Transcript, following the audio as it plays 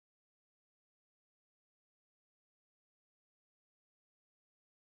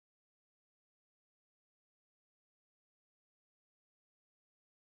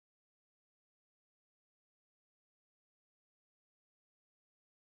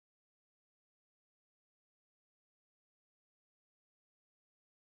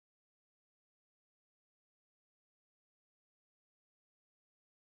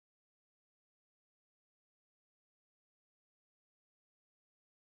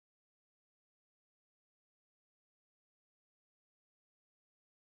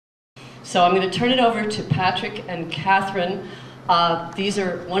So I'm going to turn it over to Patrick and Catherine. These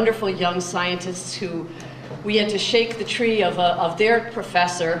are wonderful young scientists who we had to shake the tree of their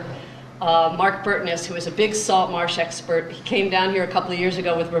professor, Mark Burtness, who is a big salt marsh expert. He came down here a couple of years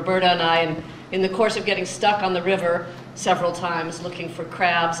ago with Roberta and I, and in the course of getting stuck on the river several times looking for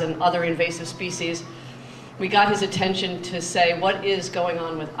crabs and other invasive species, we got his attention to say, what is going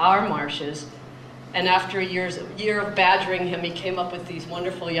on with our marshes? And after a year of badgering him, he came up with these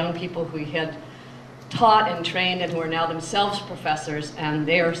wonderful young people who he had taught and trained and who are now themselves professors, and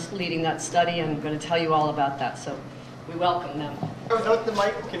they are leading that study, and I'm going to tell you all about that. So we welcome them. Note the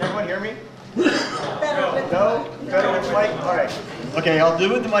mic. Can everyone hear me? No? Better with the mic? All right. Okay, I'll do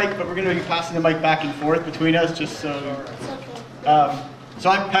it with the mic, but we're going to be passing the mic back and forth between us, just so. So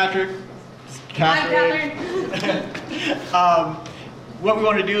I'm Patrick. Catherine. What we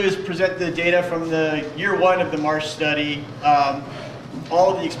want to do is present the data from the year 1 of the Marsh study.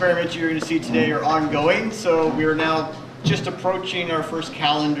 All of the experiments you're going to see today are ongoing, so we are now just approaching our first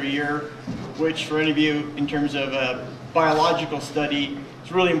calendar year, which for any of you in terms of a biological study,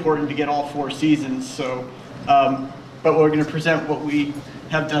 it's really important to get all 4 seasons. So, but we're going to present what we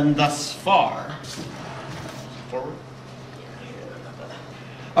have done thus far. Forward.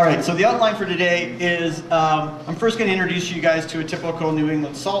 All right, so the outline for today is I'm first going to introduce you guys to a typical New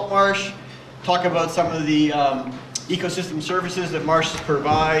England salt marsh, talk about some of the ecosystem services that marshes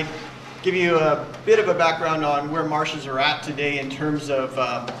provide, give you a bit of a background on where marshes are at today in terms of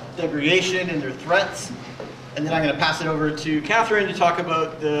degradation and their threats, and then I'm going to pass it over to Catherine to talk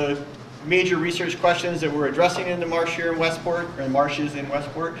about the major research questions that we're addressing in the marsh here in Westport, or marshes in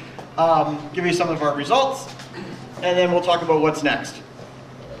Westport, give you some of our results, and then we'll talk about what's next.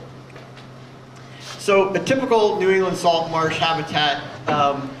 So a typical New England salt marsh habitat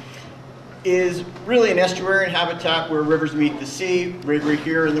is really an estuarine habitat where rivers meet the sea. Right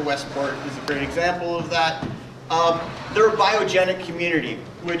here in the Westport is a great example of that. They're a biogenic community,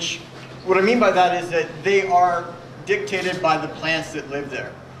 which what I mean by that is that they are dictated by the plants that live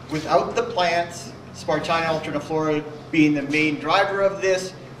there. Without the plants, Spartina alterniflora being the main driver of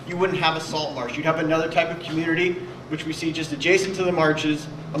this, you wouldn't have a salt marsh. You'd have another type of community, which we see just adjacent to the marshes,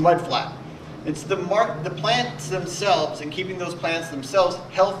 a mudflat. It's the plants themselves and keeping those plants themselves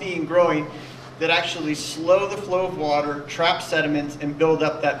healthy and growing that actually slow the flow of water, trap sediments, and build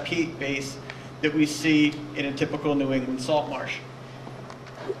up that peat base that we see in a typical New England salt marsh.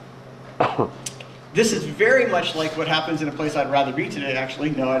 This is very much like what happens in a place I'd rather be today,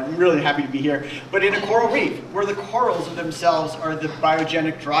 actually. No, I'm really happy to be here. But in a coral reef, where the corals themselves are the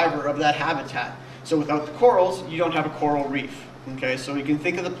biogenic driver of that habitat. So without the corals, you don't have a coral reef. Okay, so you can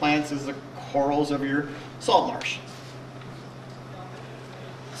think of the plants as the corals of your salt marsh.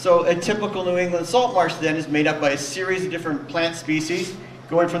 So a typical New England salt marsh then is made up by a series of different plant species,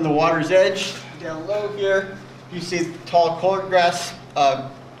 going from the water's edge down low here. You see tall cordgrass,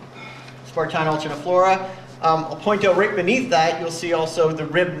 Spartina alterniflora. I'll point out right beneath that, you'll see also the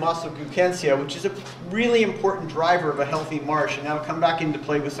rib mussel Gukensia, which is a really important driver of a healthy marsh, and that'll come back into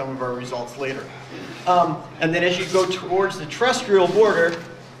play with some of our results later. And then as you go towards the terrestrial border,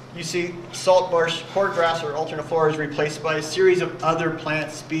 you see salt marsh cordgrass or alterniflora is replaced by a series of other plant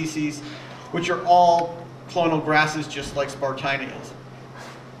species, which are all clonal grasses just like Spartina is.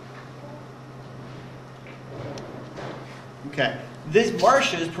 Okay. These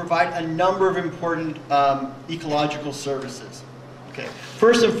marshes provide a number of important ecological services. Okay.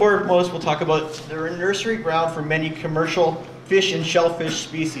 First and foremost, we'll talk about they're a nursery ground for many commercial fish and shellfish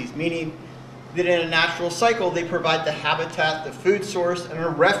species, meaning that in a natural cycle they provide the habitat, the food source, and a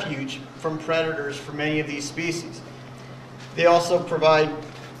refuge from predators for many of these species. They also provide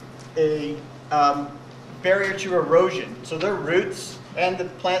a barrier to erosion. So their roots and the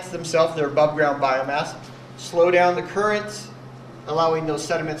plants themselves, their above ground biomass, slow down the currents, allowing those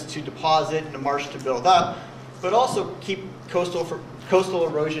sediments to deposit and the marsh to build up, but also keep coastal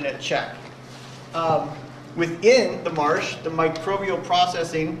erosion at check. Within the marsh, the microbial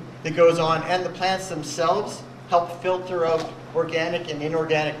processing that goes on and the plants themselves help filter out organic and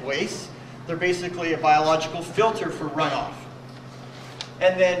inorganic waste. They're basically a biological filter for runoff.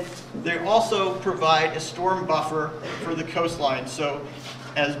 And then they also provide a storm buffer for the coastline. So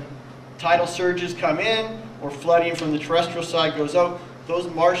as tidal surges come in or flooding from the terrestrial side goes out, those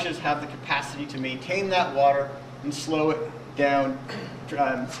marshes have the capacity to maintain that water and slow it down,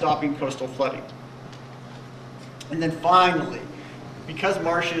 stopping coastal flooding. And then finally, because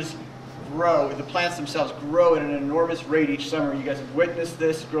marshes grow, the plants themselves grow at an enormous rate each summer. You guys have witnessed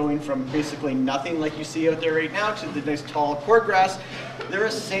this, growing from basically nothing like you see out there right now to the nice tall cordgrass. They're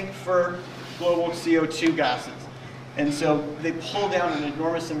a sink for global CO2 gases. And so they pull down an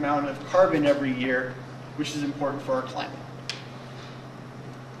enormous amount of carbon every year, which is important for our climate.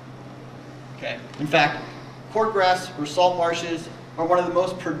 Okay. In fact, cordgrass or salt marshes are one of the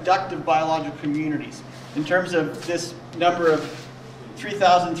most productive biological communities. In terms of this number of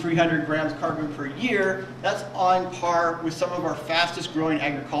 3,300 grams carbon per year, that's on par with some of our fastest growing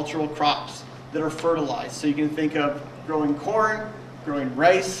agricultural crops that are fertilized. So you can think of growing corn, growing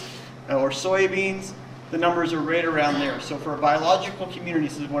rice, or soybeans. The numbers are right around there. So for a biological community,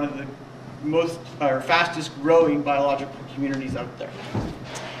 this is one of the most or fastest growing biological communities out there.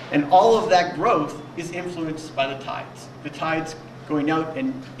 And all of that growth is influenced by the tides. The tides going out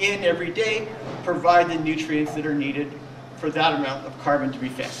and in every day provide the nutrients that are needed for that amount of carbon to be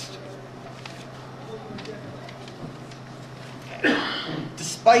fixed. Okay.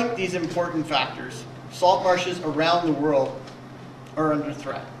 Despite these important factors, salt marshes around the world are under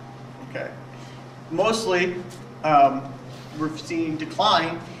threat. Okay. Mostly, we're seeing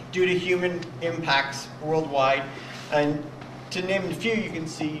decline due to human impacts worldwide. And to name a few, you can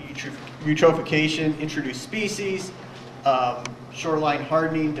see eutrophication, introduced species, shoreline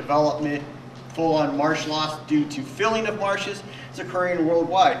hardening, development, full-on marsh loss due to filling of marshes is occurring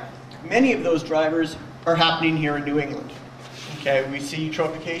worldwide. Many of those drivers are happening here in New England. Okay, we see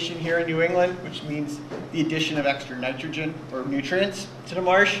eutrophication here in New England, which means the addition of extra nitrogen or nutrients to the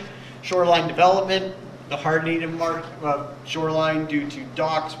marsh. Shoreline development, the hardening of shoreline due to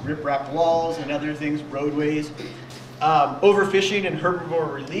docks, riprap walls, and other things, roadways. Overfishing and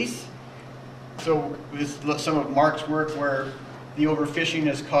herbivore release. So this is some of Mark's work where the overfishing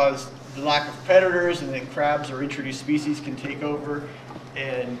has caused the lack of predators, and then crabs or introduced species can take over,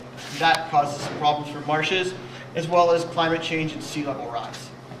 and that causes some problems for marshes, as well as climate change and sea level rise.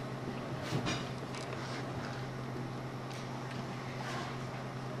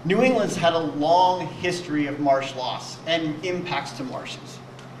 New England's had a long history of marsh loss and impacts to marshes.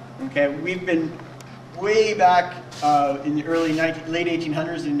 Okay, we've been way back in the late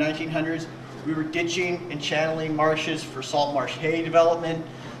 1800s and 1900s, we were ditching and channeling marshes for salt marsh hay development.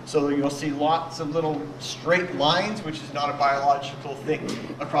 So you'll see lots of little straight lines, which is not a biological thing,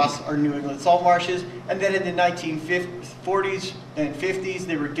 across our New England salt marshes. And then in the 1940s and 50s,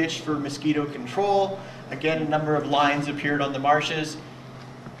 they were ditched for mosquito control. Again, a number of lines appeared on the marshes.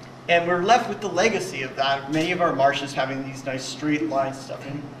 And we're left with the legacy of that, many of our marshes having these nice straight lines and stuff.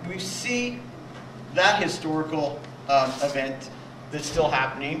 And we see that historical event that's still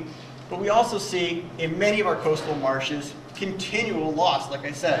happening. But we also see in many of our coastal marshes continual loss, like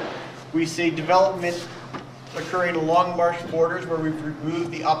I said. We see development occurring along marsh borders where we've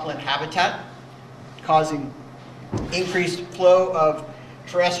removed the upland habitat, causing increased flow of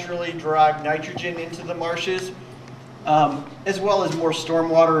terrestrially derived nitrogen into the marshes, as well as more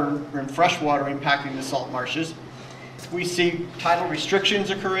stormwater and freshwater impacting the salt marshes. We see tidal restrictions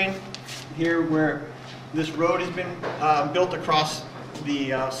occurring here where this road has been built across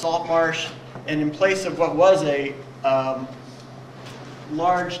the salt marsh, and in place of what was a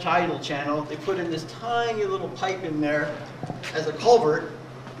large tidal channel, they put in this tiny little pipe in there as a culvert,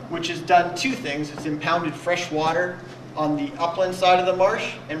 which has done two things. It's impounded fresh water on the upland side of the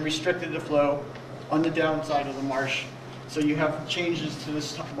marsh and restricted the flow on the downside of the marsh. So you have changes to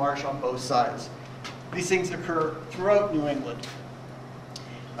this marsh on both sides. These things occur throughout New England.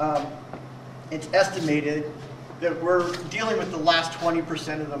 It's estimated that we're dealing with the last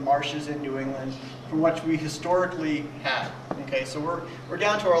 20% of the marshes in New England from what we historically had. Okay, so we're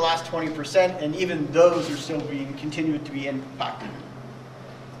down to our last 20%, and even those are still continuing to be impacted.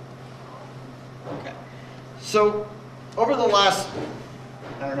 Okay, so over the last,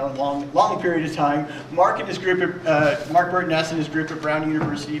 I don't know, long period of time, Mark and his group, Mark Burton-Ness and his group at Brown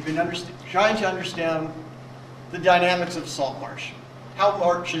University have been trying to understand the dynamics of salt marsh, how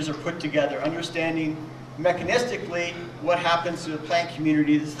marshes are put together, understanding mechanistically what happens to the plant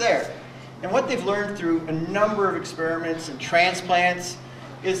community that's there. And what they've learned through a number of experiments and transplants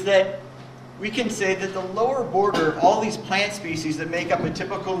is that we can say that the lower border of all these plant species that make up a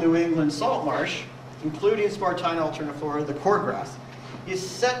typical New England salt marsh, including Spartina alterniflora, the cordgrass, is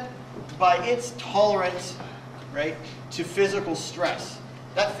set by its tolerance, right, to physical stress.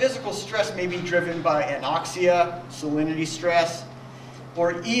 That physical stress may be driven by anoxia, salinity stress,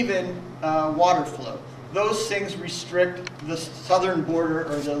 or even water flow. Those things restrict the southern border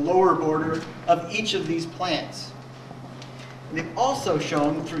or the lower border of each of these plants. And they've also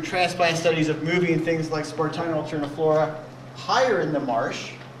shown through transplant studies of moving things like Spartina alterniflora higher in the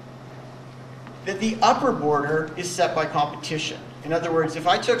marsh that the upper border is set by competition. In other words, if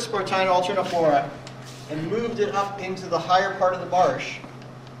I took Spartina alterniflora and moved it up into the higher part of the marsh,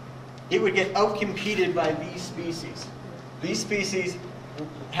 it would get outcompeted by these species. These species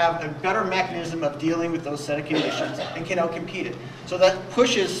have a better mechanism of dealing with those set of conditions and can outcompete it. So that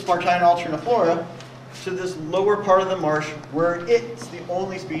pushes Spartina alterniflora to this lower part of the marsh where it's the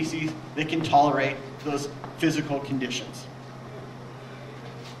only species that can tolerate those physical conditions.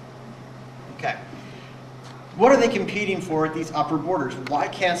 Okay. What are they competing for at these upper borders? Why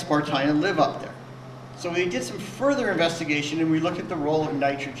can't Spartina live up there? So we did some further investigation and we looked at the role of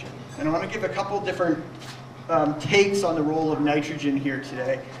nitrogen. And I want to give a couple different takes on the role of nitrogen here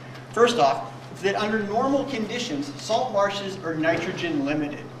today. First off, that under normal conditions, salt marshes are nitrogen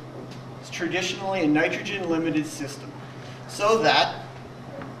limited. It's traditionally a nitrogen limited system. So that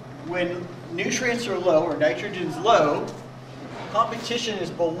when nutrients are low or nitrogen's low, competition is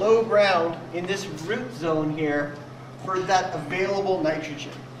below ground in this root zone here for that available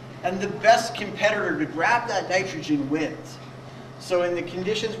nitrogen. And the best competitor to grab that nitrogen wins. So in the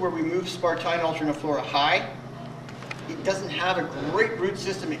conditions where we move Spartina alterniflora high, it doesn't have a great root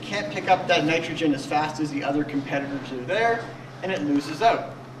system. It can't pick up that nitrogen as fast as the other competitors are there, and it loses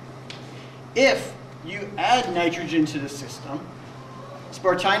out. If you add nitrogen to the system,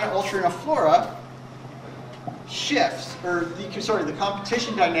 Spartina alterniflora shifts, or the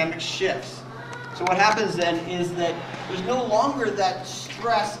competition dynamic shifts. So what happens then is that there's no longer that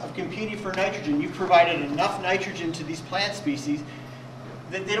stress of competing for nitrogen. You've provided enough nitrogen to these plant species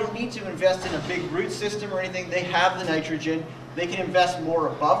that they don't need to invest in a big root system or anything. They have the nitrogen. They can invest more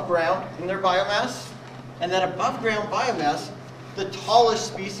above ground in their biomass. And that above ground biomass, the tallest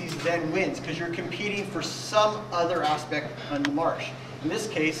species then wins because you're competing for some other aspect on the marsh. In this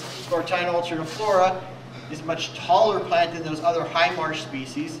case, Spartina alterniflora is a much taller plant than those other high marsh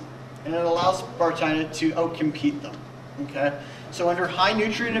species, and it allows Spartina to outcompete them. Okay? So under high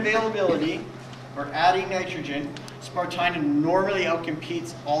nutrient availability, or adding nitrogen, Spartina normally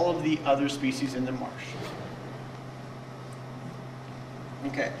outcompetes all of the other species in the marsh.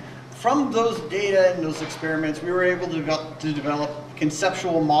 Okay. From those data and those experiments, we were able to develop a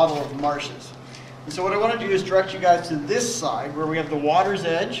conceptual model of marshes. And so what I want to do is direct you guys to this side where we have the water's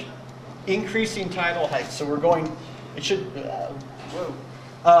edge, increasing tidal height. So we're going,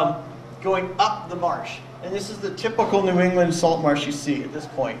 going up the marsh. And this is the typical New England salt marsh you see at this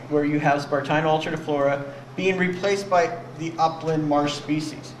point, where you have Spartina alterniflora being replaced by the upland marsh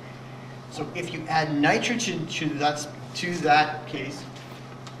species. So if you add nitrogen to that case,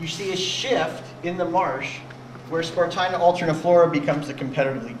 you see a shift in the marsh where Spartina alterniflora becomes the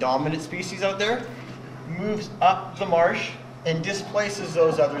competitively dominant species out there, moves up the marsh, and displaces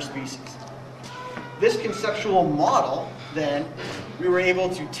those other species. This conceptual model, then, we were able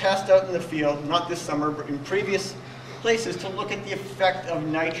to test out in the field, not this summer, but in previous places, to look at the effect of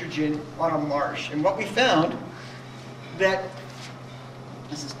nitrogen on a marsh. And what we found, that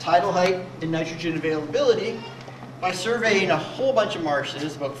this is tidal height and nitrogen availability. By surveying a whole bunch of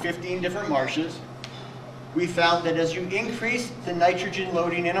marshes, about 15 different marshes, we found that as you increase the nitrogen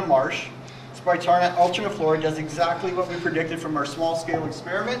loading in a marsh, Spartina alterniflora does exactly what we predicted from our small-scale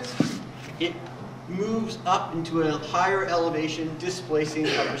experiments. It moves up into a higher elevation, displacing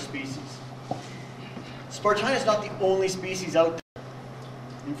other species. Spartina is not the only species out there.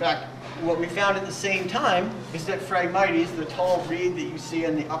 In fact, what we found at the same time is that Phragmites, the tall reed that you see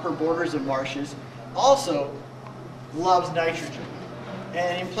on the upper borders of marshes, also loves nitrogen.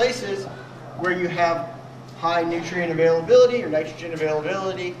 And in places where you have high nutrient availability or nitrogen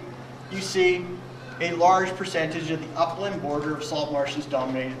availability, you see a large percentage of the upland border of salt marshes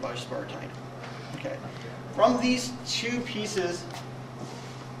dominated by Spartina. Okay. From these two pieces,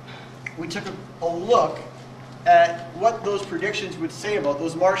 we took a look at what those predictions would say about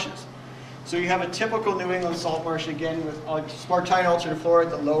those marshes. So you have a typical New England salt marsh again with Spartina alterniflora at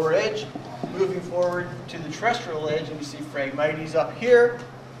the lower edge, moving forward to the terrestrial edge, and you see Phragmites up here.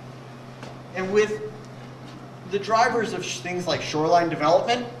 And with the drivers of things like shoreline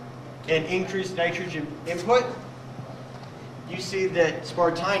development and increased nitrogen input, you see that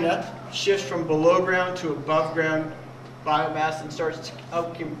Spartina shifts from below ground to above ground biomass and starts to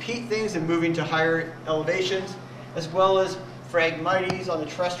outcompete things and moving to higher elevations, as well as Phragmites on the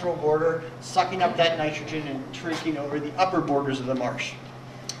terrestrial border sucking up that nitrogen and taking over the upper borders of the marsh.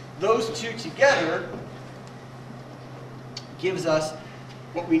 Those two together gives us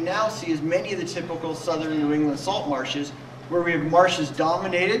what we now see as many of the typical southern New England salt marshes, where we have marshes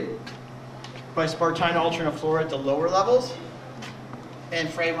dominated by Spartina alterniflora at the lower levels and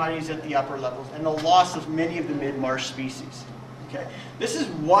Phragmites at the upper levels, and the loss of many of the mid-marsh species. Okay. This is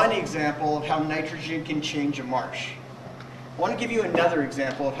one example of how nitrogen can change a marsh. I want to give you another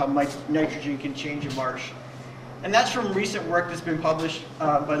example of how nitrogen can change a marsh. And that's from recent work that's been published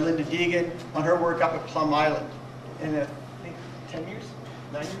by Linda Deegan on her work up at Plum Island in, I think, 10 years?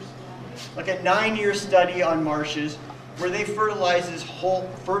 9 years? Like a 9-year study on marshes where they fertilized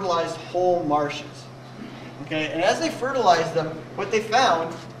whole marshes. Okay, and as they fertilized them, what they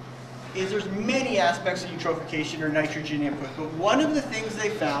found is there's many aspects of eutrophication or nitrogen input, but one of the things they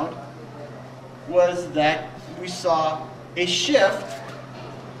found was that we saw a shift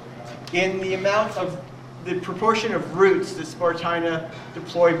in the amount of the proportion of roots that Spartina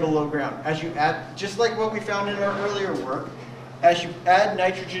deployed below ground. As you add, just like what we found in our earlier work, as you add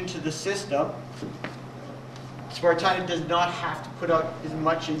nitrogen to the system, Spartina does not have to put out as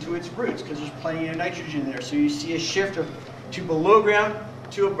much into its roots because there's plenty of nitrogen there. So you see a shift to below ground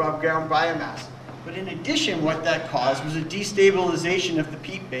to above ground biomass. But in addition, what that caused was a destabilization of the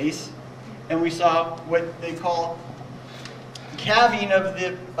peat base, and we saw what they call calving of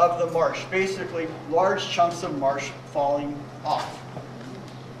the marsh, basically large chunks of marsh falling off.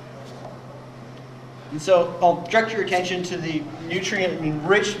 And so I'll direct your attention to the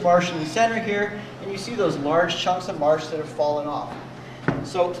nutrient-enriched marsh in the center here, and you see those large chunks of marsh that have fallen off.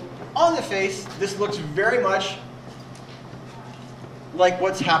 So on the face, this looks very much like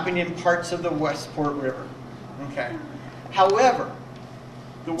what's happening in parts of the Westport River. Okay. However,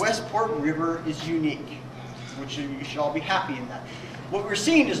 the Westport River is unique, which you should all be happy in that. What we're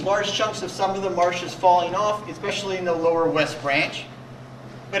seeing is large chunks of some of the marshes falling off, especially in the lower west branch.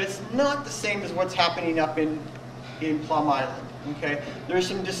 But it's not the same as what's happening up in Plum Island. Okay? There are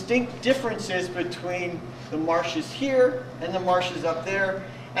some distinct differences between the marshes here and the marshes up there,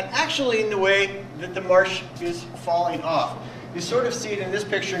 and actually in the way that the marsh is falling off. You sort of see it in this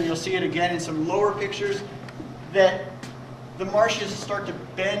picture, and you'll see it again in some lower pictures, that the marshes start to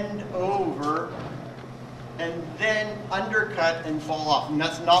bend over and then undercut and fall off. And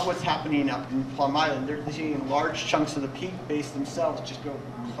that's not what's happening up in Plum Island. They're seeing large chunks of the peat base themselves just go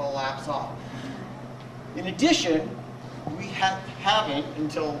collapse off. In addition, we haven't,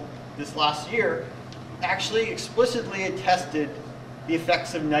 until this last year, actually explicitly attested the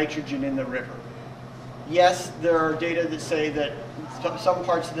effects of nitrogen in the river. Yes, there are data that say that some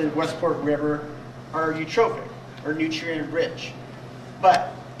parts of the Westport River are eutrophic or nutrient rich,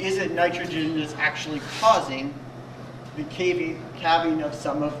 but is it nitrogen that's actually causing the calving of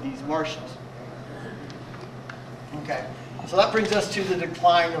some of these marshes? Okay, so that brings us to the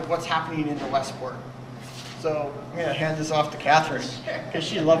decline of what's happening in the Westport. So I'm going to hand this off to Catherine, because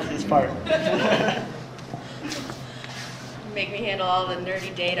she loves this part. Make me handle all the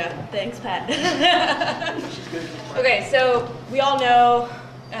nerdy data. Thanks, Pat. Okay, so we all know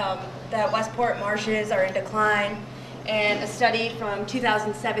that Westport marshes are in decline, and a study from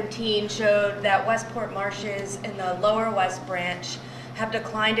 2017 showed that Westport marshes in the lower west branch have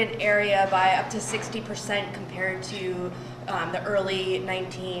declined in area by up to 60% compared to the early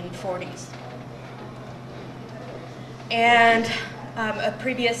 1940s. And a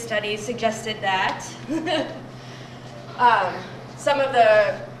previous study suggested that some of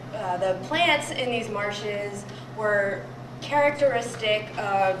the plants in these marshes were characteristic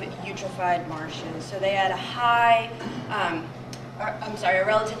of eutrophied marshes. So they had a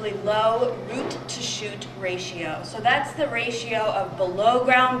relatively low root to shoot ratio. So that's the ratio of below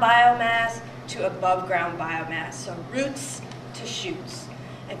ground biomass to above ground biomass. So roots to shoots.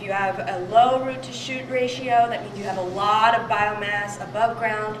 If you have a low root to shoot ratio, that means you have a lot of biomass above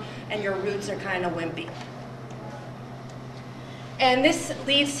ground and your roots are kind of wimpy. And this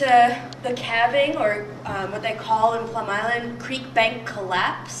leads to the calving, or what they call in Plum Island, creek bank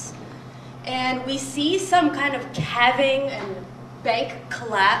collapse. And we see some kind of calving and bank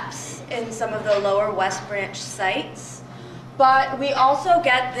collapse in some of the lower West Branch sites. But we also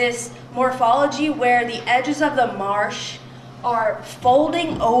get this morphology where the edges of the marsh are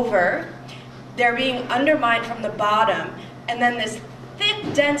folding over, they're being undermined from the bottom, and then this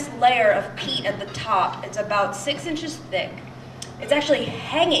thick, dense layer of peat at the top, it's about 6 inches thick. It's actually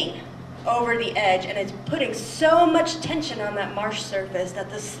hanging over the edge, and it's putting so much tension on that marsh surface that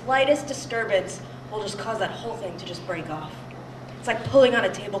the slightest disturbance will just cause that whole thing to just break off. It's like pulling on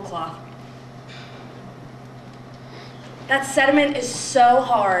a tablecloth. That sediment is so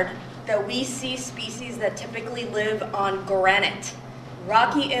hard that we see species that typically live on granite.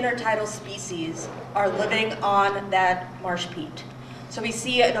 Rocky intertidal species are living on that marsh peat. So we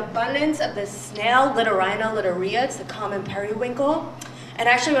see an abundance of the snail Litorina litorea, it's the common periwinkle. And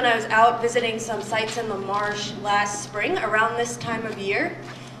actually when I was out visiting some sites in the marsh last spring, around this time of year,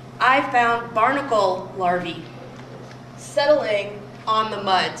 I found barnacle larvae settling on the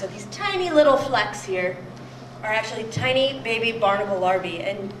mud. So these tiny little flecks here. are actually tiny baby barnacle larvae.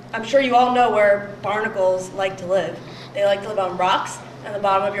 And I'm sure you all know where barnacles like to live. They like to live on rocks and the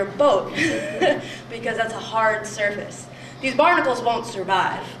bottom of your boat because that's a hard surface. These barnacles won't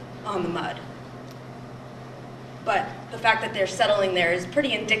survive on the mud. But the fact that they're settling there is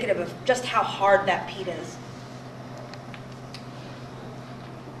pretty indicative of just how hard that peat is.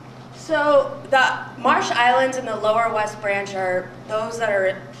 So the Marsh Islands in the lower West Branch are those that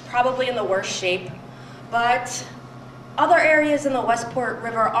are probably in the worst shape, but other areas in the Westport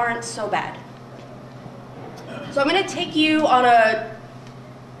River aren't so bad. So I'm going to take you on a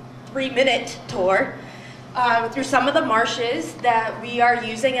 3-minute tour through some of the marshes that we are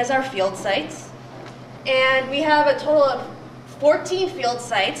using as our field sites. And we have a total of 14 field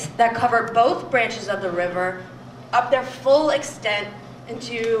sites that cover both branches of the river up their full extent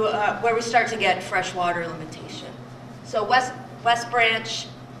into where we start to get freshwater limitation. So West Branch,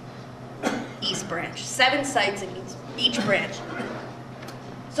 East Branch, 7 sites in each branch.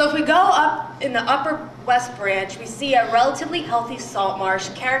 So if we go up in the upper West Branch, we see a relatively healthy salt marsh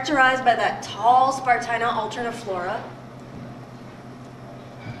characterized by that tall Spartina alterniflora.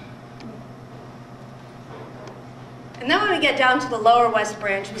 And then when we get down to the lower West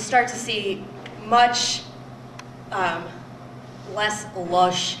Branch, we start to see much less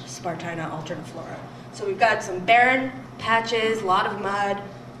lush Spartina alterniflora. So we've got some barren patches, a lot of mud,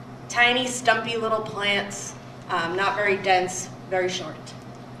 tiny stumpy little plants, not very dense, very short.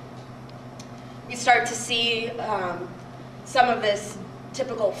 We start to see some of this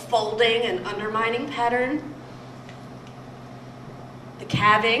typical folding and undermining pattern, the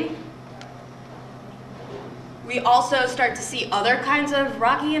calving. We also start to see other kinds of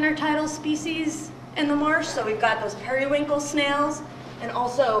rocky intertidal species in the marsh. So we've got those periwinkle snails and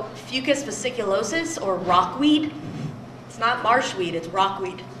also Fucus vesiculosus or rockweed. It's not marshweed, it's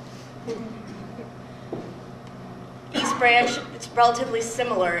rockweed. East Branch, it's relatively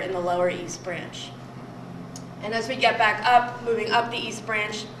similar in the lower East Branch. And as we get back up, moving up the East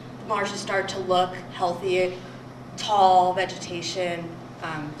Branch, the marshes start to look healthy, tall vegetation,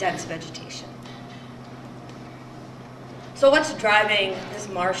 dense vegetation. So what's driving this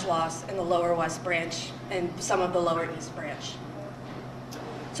marsh loss in the lower West Branch and some of the lower East Branch?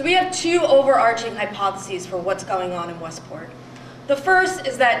 So we have 2 overarching hypotheses for what's going on in Westport. The first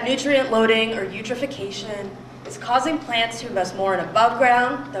is that nutrient loading or eutrophication is causing plants to invest more in above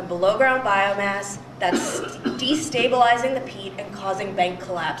ground than below ground biomass that's destabilizing the peat and causing bank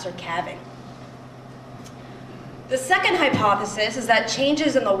collapse or calving. The second hypothesis is that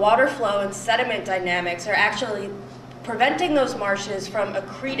changes in the water flow and sediment dynamics are actually preventing those marshes from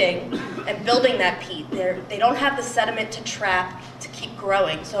accreting and building that peat. They don't have the sediment to trap to keep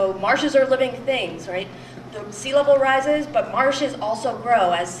growing. So marshes are living things, right? The sea level rises, but marshes also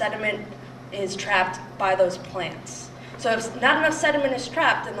grow as sediment is trapped by those plants. So if not enough sediment is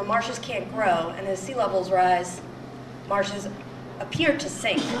trapped, then the marshes can't grow, and as sea levels rise, marshes appear to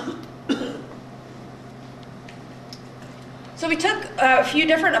sink. So we took a few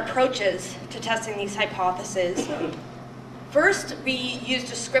different approaches to testing these hypotheses. First, we used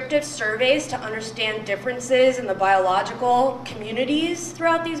descriptive surveys to understand differences in the biological communities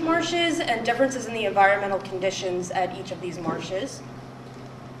throughout these marshes and differences in the environmental conditions at each of these marshes.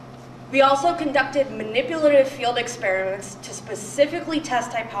 We also conducted manipulative field experiments to specifically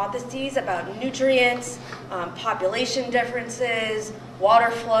test hypotheses about nutrients, population differences,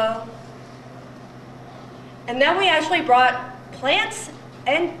 water flow. And then we actually brought plants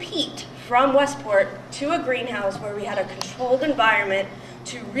and peat from Westport to a greenhouse where we had a controlled environment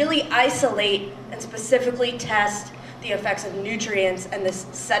to really isolate and specifically test the effects of nutrients and this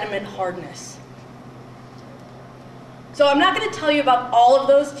sediment hardness. So I'm not going to tell you about all of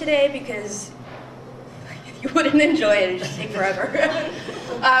those today because you wouldn't enjoy it, it'd just take forever.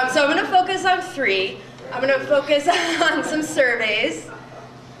 So I'm going to focus on 3. I'm going to focus on some surveys.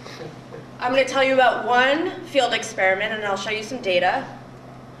 I'm going to tell you about 1 field experiment, and I'll show you some data.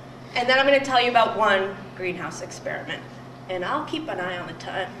 And then I'm going to tell you about 1 greenhouse experiment. And I'll keep an eye on the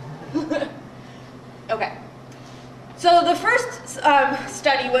time. Okay. So the first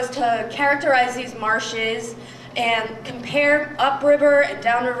study was to characterize these marshes and compare upriver and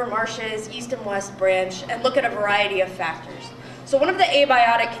downriver marshes, East and West Branch, and look at a variety of factors. So one of the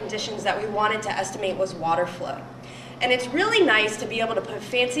abiotic conditions that we wanted to estimate was water flow. And it's really nice to be able to put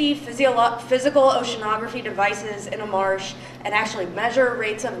fancy physical oceanography devices in a marsh and actually measure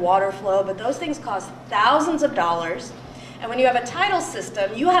rates of water flow, but those things cost thousands of dollars. And when you have a tidal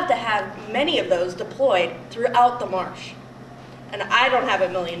system, you have to have many of those deployed throughout the marsh. And I don't have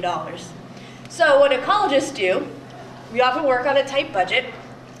 $1 million. So what ecologists do, we often work on a tight budget,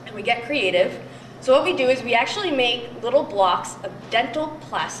 and we get creative. So what we do is we actually make little blocks of dental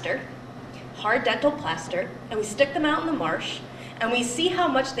plaster, hard dental plaster, and we stick them out in the marsh, and we see how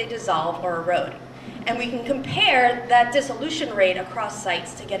much they dissolve or erode. And we can compare that dissolution rate across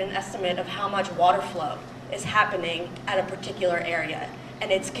sites to get an estimate of how much water flow is happening at a particular area.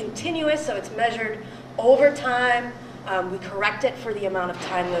 And it's continuous, so it's measured over time. We correct it for the amount of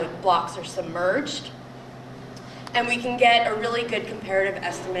time the blocks are submerged. And we can get a really good comparative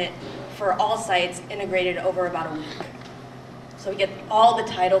estimate for all sites integrated over about a week. So we get all the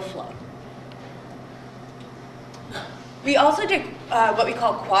tidal flow. We also did what we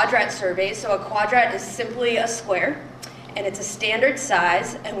call quadrat surveys. So a quadrat is simply a square, and it's a standard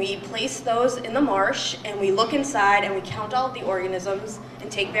size, and we place those in the marsh, and we look inside, and we count all of the organisms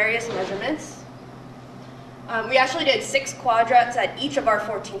and take various measurements. We actually did 6 quadrats at each of our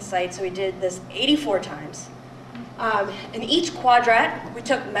 14 sites, so we did this 84 times. In each quadrat, we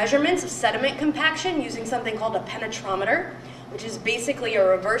took measurements of sediment compaction using something called a penetrometer, which is basically a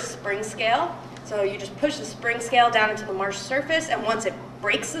reverse spring scale. So you just push the spring scale down into the marsh surface, and once it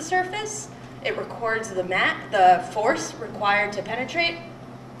breaks the surface, it records the force required to penetrate,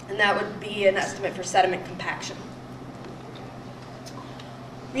 and that would be an estimate for sediment compaction.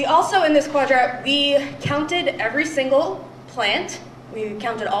 We also, in this quadrat, we counted every single plant. We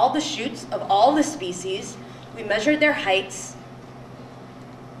counted all the shoots of all the species. We measured their heights.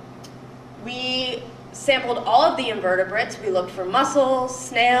 We sampled all of the invertebrates. We looked for mussels,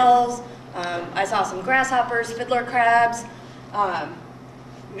 snails. I saw some grasshoppers, fiddler crabs.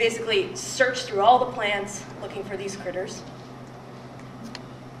 We basically searched through all the plants looking for these critters.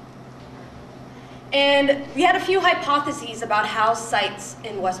 And we had a few hypotheses about how sites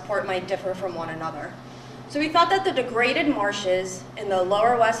in Westport might differ from one another. So we thought that the degraded marshes in the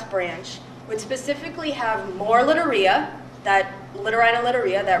lower west branch would specifically have more Littorea, that Littorina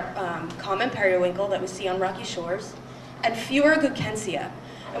littorea, that common periwinkle that we see on rocky shores, and fewer Gukensia.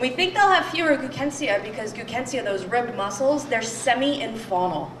 And we think they'll have fewer Gukensia because Gukensia, those ribbed mussels, they're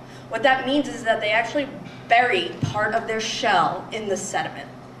semi-infaunal. What that means is that they actually bury part of their shell in the sediment.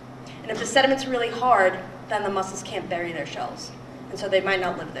 And if the sediment's really hard, then the mussels can't bury their shells. And so they might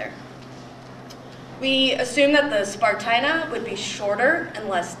not live there. We assume that the Spartina would be shorter and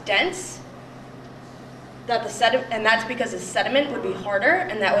less dense, and that's because the sediment would be harder,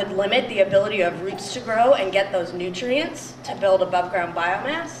 and that would limit the ability of roots to grow and get those nutrients to build above ground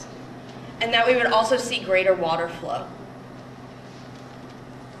biomass, and that we would also see greater water flow.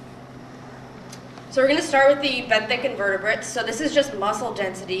 So we're going to start with the benthic invertebrates. So this is just mussel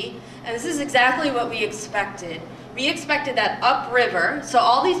density, and this is exactly what we expected. We expected that upriver, so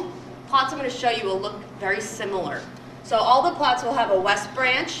all these plots I'm going to show you will look very similar. So all the plots will have a west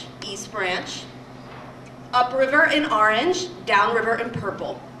branch, east branch, upriver in orange, downriver in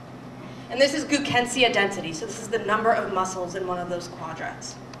purple. And this is Gukensia density, so this is the number of mussels in one of those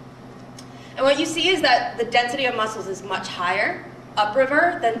quadrats. And what you see is that the density of mussels is much higher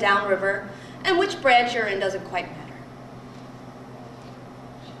upriver than downriver, and which branch you're in doesn't quite matter.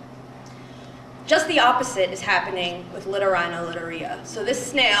 Just the opposite is happening with Littorina littorea. So this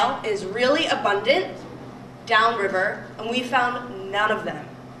snail is really abundant downriver, and we found none of them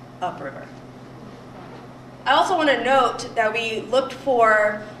upriver. I also want to note that we looked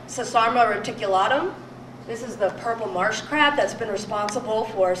for Sasarma reticulatum. This is the purple marsh crab that's been responsible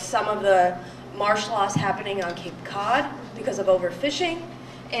for some of the marsh loss happening on Cape Cod because of overfishing,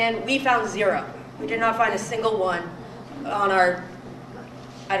 and we found 0. We did not find a single one on our,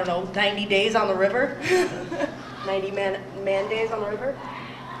 90 days on the river, 90 man days on the river.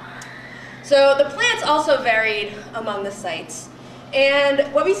 So the plants also varied among the sites, and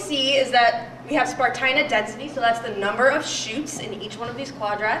what we see is that we have Spartina density, so that's the number of shoots in each one of these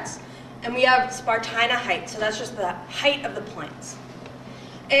quadrats. And we have Spartina height, so that's just the height of the plants.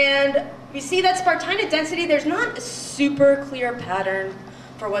 And we see that Spartina density, there's not a super clear pattern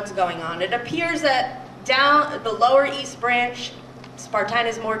for what's going on. It appears that down the lower east branch, Spartina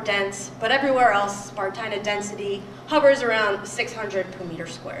is more dense, but everywhere else, Spartina density hovers around 600 per meter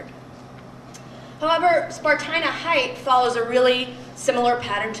squared. However, Spartina height follows a really similar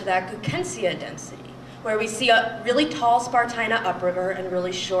pattern to that Gukensia density, where we see a really tall Spartina upriver and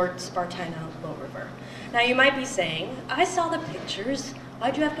really short Spartina low-river. Now you might be saying, I saw the pictures,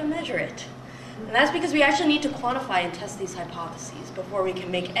 why'd you have to measure it? And that's because we actually need to quantify and test these hypotheses before we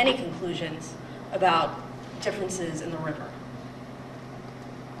can make any conclusions about differences in the river.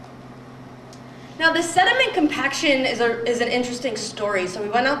 Now, the sediment compaction is an interesting story. So we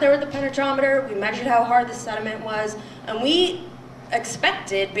went out there with the penetrometer, we measured how hard the sediment was, and we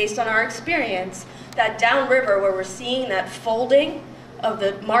expected, based on our experience, that downriver, where we're seeing that folding of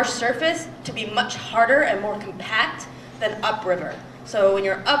the marsh surface to be much harder and more compact than upriver. So when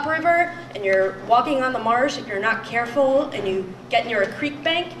you're upriver and you're walking on the marsh, if you're not careful and you get near a creek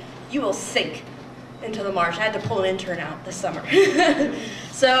bank, you will sink into the marsh. I had to pull an intern out this summer.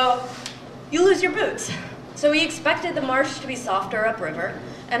 So you lose your boots. So we expected the marsh to be softer upriver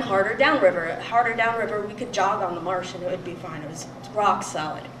and harder downriver. Harder downriver, we could jog on the marsh and it would be fine. It was rock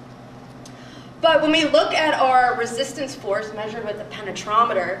solid. But when we look at our resistance force measured with the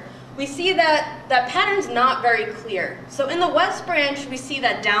penetrometer, we see that that pattern's not very clear. So in the West Branch, we see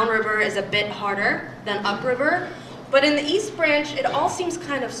that downriver is a bit harder than upriver, but in the East Branch, it all seems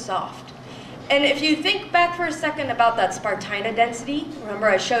kind of soft. And if you think back for a second about that Spartina density, remember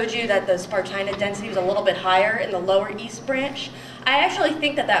I showed you that the Spartina density was a little bit higher in the lower East Branch. I actually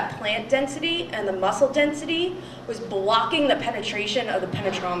think that that plant density and the mussel density was blocking the penetration of the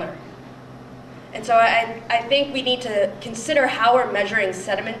penetrometer. And so I think we need to consider how we're measuring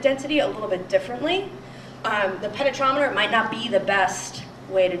sediment density a little bit differently. The penetrometer might not be the best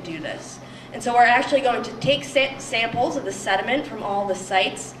way to do this. And so we're actually going to take samples of the sediment from all the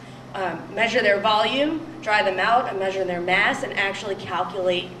sites, measure their volume, dry them out, and measure their mass, and actually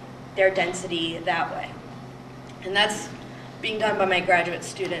calculate their density that way. And that's being done by my graduate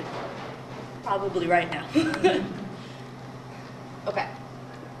student, probably right now. Okay.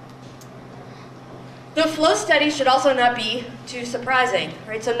 The flow study should also not be too surprising,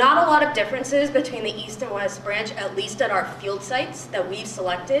 right? So not a lot of differences between the East and West Branch, at least at our field sites that we've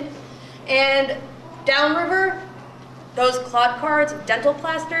selected. And downriver, those clod cards of dental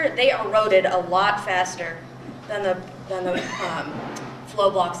plaster, they eroded a lot faster than the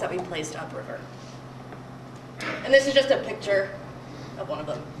flow blocks that we placed upriver. And this is just a picture of one of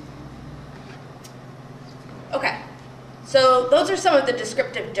them. Okay. So those are some of the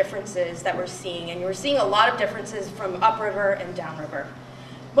descriptive differences that we're seeing, and we're seeing a lot of differences from upriver and downriver.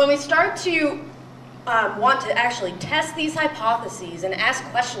 When we start to want to actually test these hypotheses and ask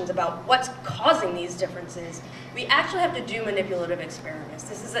questions about what's causing these differences, we actually have to do manipulative experiments.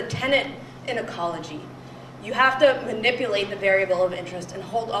 This is a tenet in ecology. You have to manipulate the variable of interest and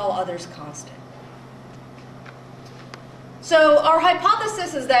hold all others constant. So our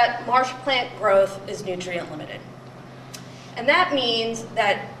hypothesis is that marsh plant growth is nutrient limited. And that means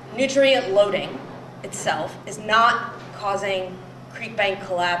that nutrient loading itself is not causing creek bank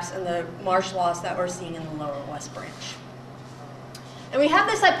collapse and the marsh loss that we're seeing in the lower West Branch. And we have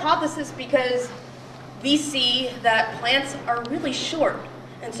this hypothesis because we see that plants are really short.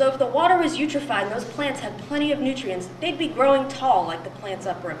 And so if the water was eutrophied and those plants had plenty of nutrients, they'd be growing tall like the plants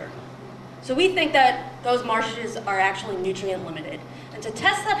upriver. So we think that those marshes are actually nutrient limited. And to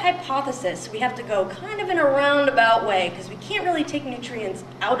test that hypothesis, we have to go kind of in a roundabout way because we can't really take nutrients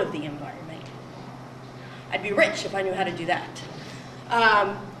out of the environment. I'd be rich if I knew how to do that.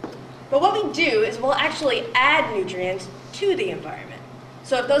 But what we do is we'll actually add nutrients to the environment.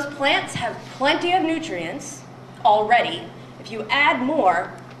 So if those plants have plenty of nutrients already, if you add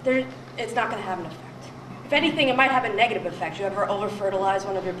more, it's not going to have an effect. If anything, it might have a negative effect. You ever over-fertilize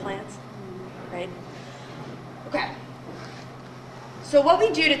one of your plants? Right? Okay. So what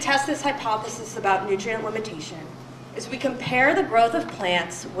we do to test this hypothesis about nutrient limitation is we compare the growth of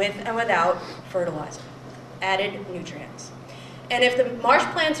plants with and without fertilizer, added nutrients. And if the marsh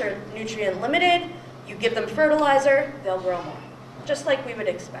plants are nutrient limited, you give them fertilizer, they'll grow more, just like we would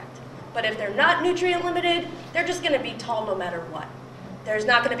expect. But if they're not nutrient limited, they're just going to be tall no matter what. There's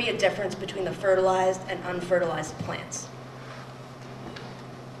not going to be a difference between the fertilized and unfertilized plants.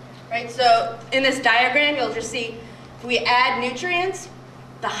 Right, so in this diagram, you'll just see if we add nutrients,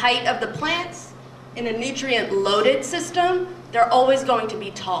 the height of the plants, in a nutrient-loaded system, they're always going to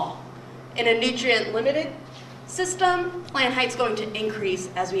be tall. In a nutrient-limited system, plant height's going to increase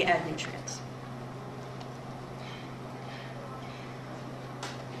as we add nutrients.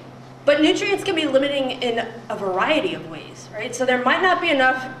 But nutrients can be limiting in a variety of ways, right? So there might not be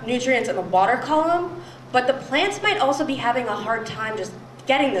enough nutrients in the water column, but the plants might also be having a hard time just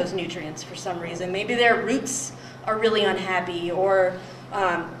getting those nutrients for some reason. Maybe their roots are really unhappy, or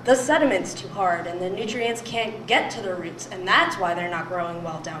the sediment's too hard and the nutrients can't get to the roots, and that's why they're not growing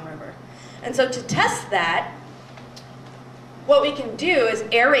well downriver. And so to test that, what we can do is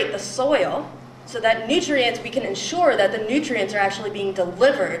aerate the soil so that we can ensure that the nutrients are actually being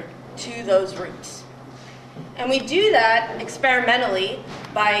delivered to those roots. And we do that experimentally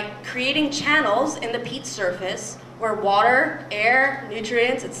by creating channels in the peat surface where water, air,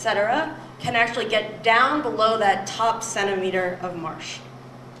 nutrients, etc., can actually get down below that top centimeter of marsh.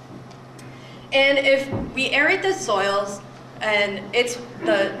 And if we aerate the soils and it's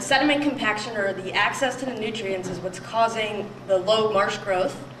the sediment compaction or the access to the nutrients is what's causing the low marsh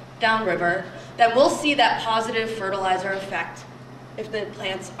growth downriver, then we'll see that positive fertilizer effect if the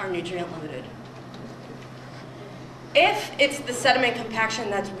plants are nutrient limited. If it's the sediment compaction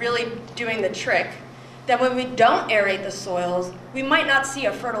that's really doing the trick, then when we don't aerate the soils, we might not see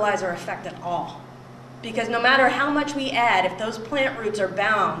a fertilizer effect at all. Because no matter how much we add, if those plant roots are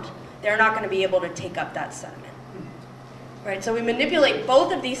bound, they're not going to be able to take up that sediment. Right? So we manipulate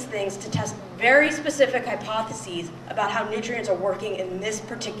both of these things to test very specific hypotheses about how nutrients are working in this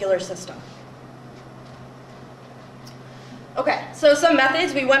particular system. Okay, so some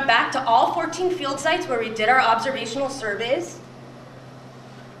methods. We went back to all 14 field sites where we did our observational surveys.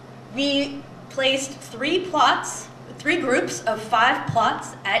 We placed 3 groups of 5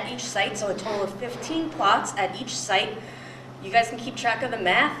 plots at each site, so a total of 15 plots at each site. You guys can keep track of the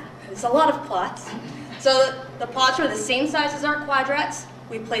math. It's a lot of plots. So the plots were the same size as our quadrats.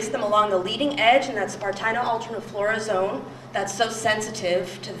 We placed them along the leading edge in that Spartina alterniflora zone that's so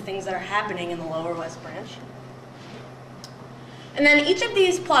sensitive to the things that are happening in the lower West Branch. And then each of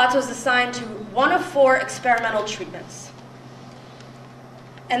these plots was assigned to 1 of 4 experimental treatments.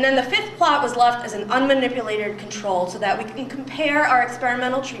 And then the 5th plot was left as an unmanipulated control so that we can compare our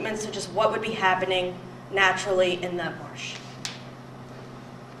experimental treatments to just what would be happening naturally in that marsh.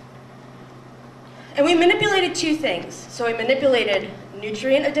 And we manipulated 2 things. So we manipulated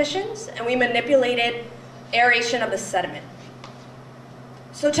nutrient additions and we manipulated aeration of the sediment.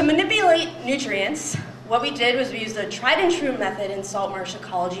 So to manipulate nutrients, what we did was we used the tried and true method in salt marsh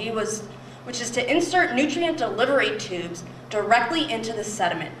ecology, which is to insert nutrient delivery tubes directly into the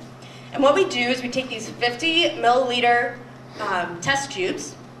sediment. And what we do is we take these 50 milliliter test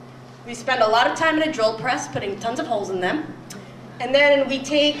tubes. We spend a lot of time in a drill press putting tons of holes in them. And then we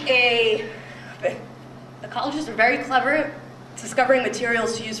take ecologists are very clever at discovering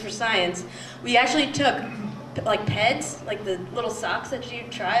materials to use for science. We actually took like PEDs, like the little socks that you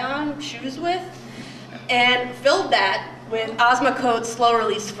try on shoes with, and filled that with Osmocote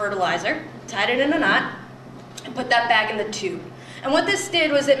slow-release fertilizer, tied it in a knot, and put that back in the tube. And what this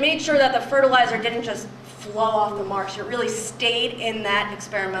did was it made sure that the fertilizer didn't just flow off the marsh. It really stayed in that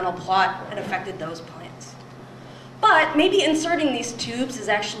experimental plot and affected those plants. But maybe inserting these tubes is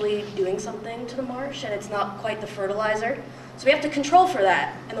actually doing something to the marsh, and it's not quite the fertilizer. So we have to control for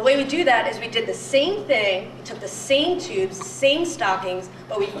that. And the way we do that is we did the same thing. We took the same tubes, same stockings,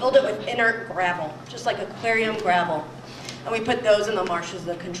 but we filled it with inert gravel, just like aquarium gravel. And we put those in the marsh as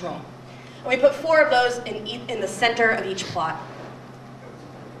the control. And we put 4 of those in the center of each plot.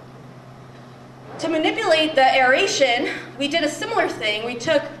 To manipulate the aeration, we did a similar thing. We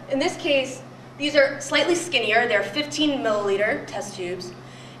took, in this case, these are slightly skinnier. They're 15 milliliter test tubes.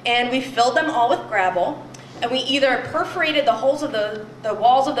 And we filled them all with gravel. And we either perforated the holes of the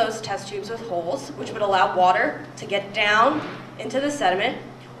walls of those test tubes with holes, which would allow water to get down into the sediment,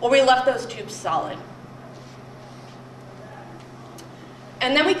 or we left those tubes solid.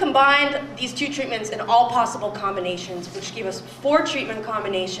 And then we combined these 2 treatments in all possible combinations, which gave us 4 treatment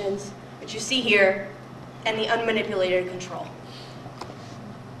combinations, which you see here, and the unmanipulated control.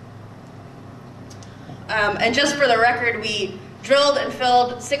 And just for the record, we drilled and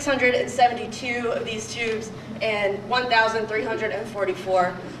filled 672 of these tubes and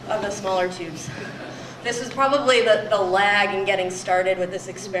 1,344 of the smaller tubes. This was probably the lag in getting started with this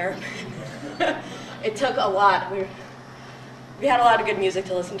experiment. It took a lot. We had a lot of good music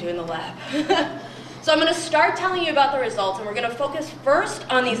to listen to in the lab. So I'm going to start telling you about the results, and we're going to focus first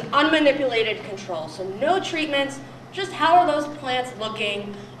on these unmanipulated controls. So no treatments, just how are those plants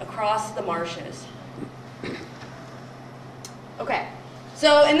looking across the marshes. Okay,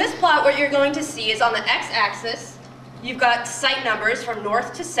 so in this plot what you're going to see is on the x-axis, you've got site numbers from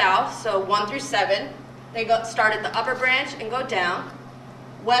north to south, so 1 through 7. They start at the upper branch and go down.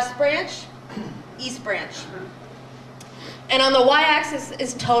 West branch, east branch. And on the y-axis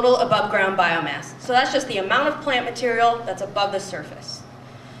is total above ground biomass. So that's just the amount of plant material that's above the surface.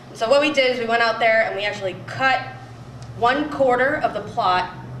 So what we did is we went out there and we actually cut 1/4 of the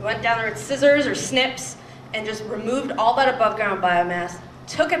plot. We went down there with scissors or snips and just removed all that above ground biomass,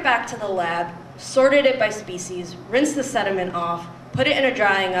 took it back to the lab, sorted it by species, rinsed the sediment off, put it in a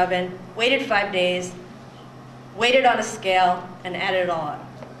drying oven, waited 5 days, weighed it on a scale, and added it all up.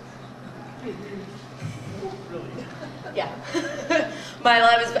 Yeah. My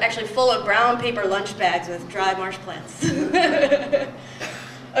lab is actually full of brown paper lunch bags with dry marsh plants. And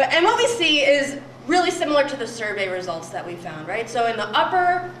what we see is really similar to the survey results that we found, right? So in the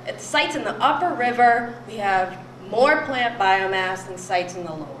sites in the upper river, we have more plant biomass than sites in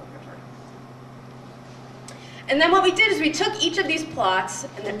the lower river. And then what we did is we took each of these plots,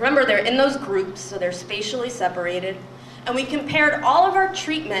 and then remember they're in those groups, so they're spatially separated, and we compared all of our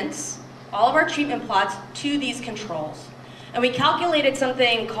treatment plots to these controls. And we calculated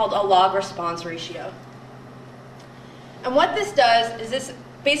something called a log response ratio. And what this does is this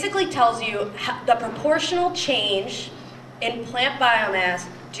basically tells you the proportional change in plant biomass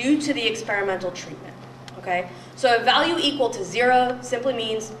due to the experimental treatment, okay? So a value equal to 0 simply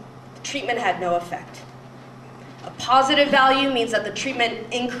means the treatment had no effect. A positive value means that the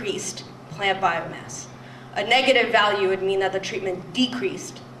treatment increased plant biomass. A negative value would mean that the treatment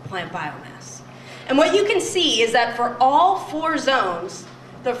decreased plant biomass. And what you can see is that for all 4 zones,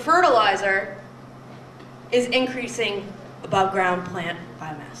 the fertilizer is increasing above ground plant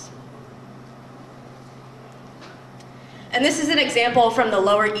biomass. And this is an example from the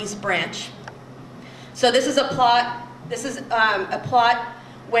lower east branch. So this is a plot. This is a plot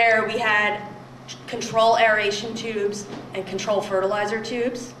where we had control aeration tubes and control fertilizer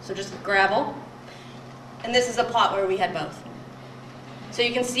tubes, so just gravel. And this is a plot where we had both. So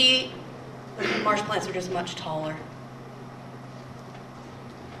you can see the marsh plants are just much taller.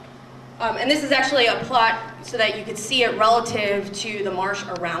 And this is actually a plot so that you could see it relative to the marsh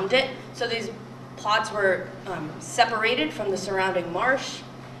around it. So these plots were separated from the surrounding marsh.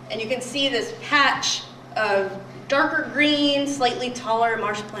 And you can see this patch of darker green, slightly taller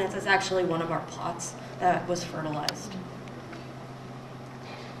marsh plants is actually one of our plots that was fertilized.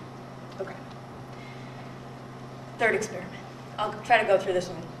 Okay. Third experiment. I'll try to go through this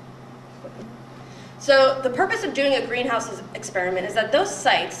one quickly. So the purpose of doing a greenhouse experiment is that those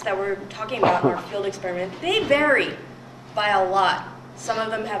sites that we're talking about in our field experiment, they vary by a lot. Some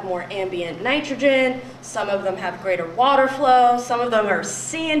of them have more ambient nitrogen, some of them have greater water flow, some of them are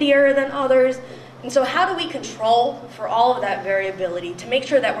sandier than others. And so how do we control for all of that variability to make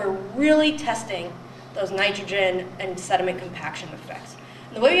sure that we're really testing those nitrogen and sediment compaction effects?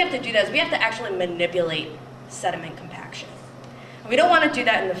 And the way we have to do that is we have to actually manipulate sediment compaction. And we don't want to do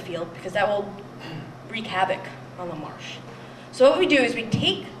that in the field because that will wreak havoc on the marsh. So what we do is we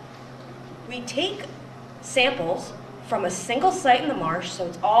take samples from a single site in the marsh, so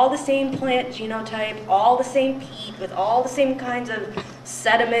it's all the same plant genotype, all the same peat, with all the same kinds of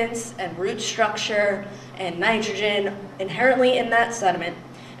sediments and root structure and nitrogen inherently in that sediment,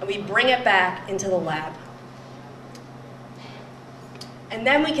 and we bring it back into the lab. And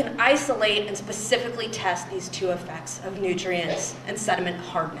then we can isolate and specifically test these 2 effects of nutrients and sediment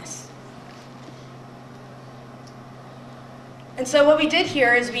hardness. And so what we did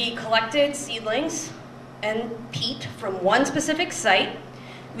here is we collected seedlings and peat from one specific site.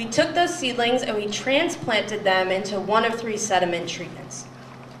 We took those seedlings and we transplanted them into one of 3 sediment treatments.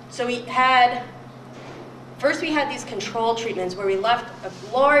 So first we had these control treatments where we left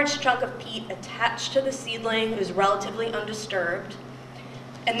a large chunk of peat attached to the seedling. It was relatively undisturbed.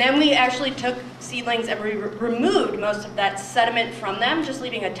 And then we actually took seedlings and we removed most of that sediment from them, just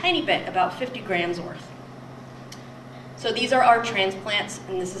leaving a tiny bit, about 50 grams worth. So these are our transplants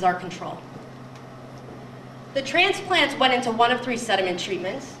and this is our control. The transplants went into one of 3 sediment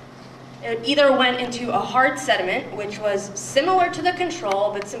treatments. It either went into a hard sediment, which was similar to the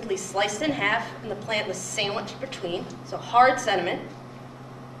control, but simply sliced in half, and the plant was sandwiched between, so hard sediment.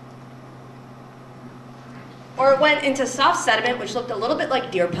 Or it went into soft sediment, which looked a little bit like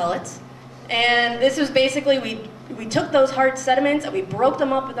deer pellets. And this was basically, we took those hard sediments and we broke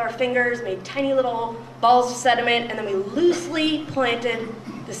them up with our fingers, made tiny little balls of sediment, and then we loosely planted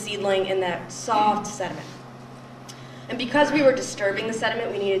the seedling in that soft sediment. And because we were disturbing the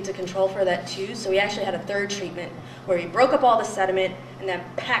sediment, we needed to control for that too, so we actually had a 3rd treatment where we broke up all the sediment and then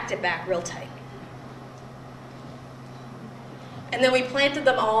packed it back real tight. And then we planted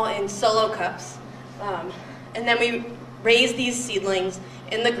them all in solo cups, and then we raised these seedlings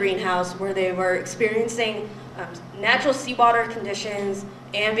in the greenhouse where they were experiencing natural seawater conditions,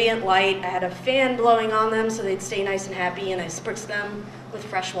 ambient light. I had a fan blowing on them so they'd stay nice and happy, and I spritzed them with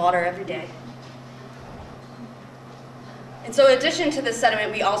fresh water every day. And so in addition to the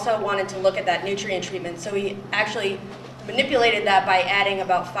sediment, we also wanted to look at that nutrient treatment. So we actually manipulated that by adding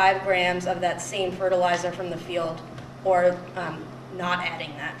about 5 grams of that same fertilizer from the field, or not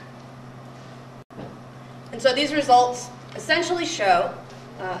adding that. And so these results essentially show,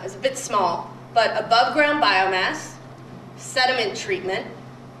 it's a bit small, but above ground biomass, sediment treatment,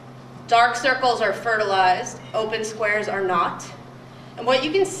 dark circles are fertilized, open squares are not. And what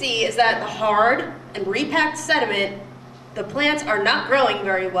you can see is that the hard and repacked sediment, the plants are not growing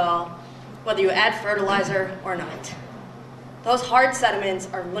very well, whether you add fertilizer or not. Those hard sediments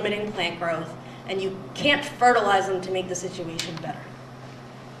are limiting plant growth, and you can't fertilize them to make the situation better.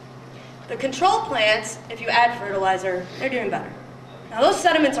 The control plants, if you add fertilizer, they're doing better. Now those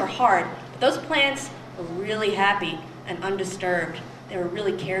sediments are hard, but those plants are really happy and undisturbed. They were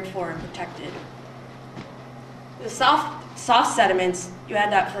really cared for and protected. The soft sediments, you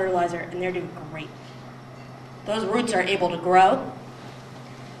add that fertilizer and they're doing great. Those roots are able to grow,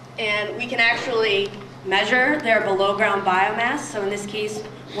 and we can actually measure their below ground biomass. So in this case,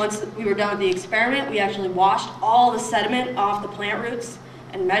 once we were done with the experiment, we actually washed all the sediment off the plant roots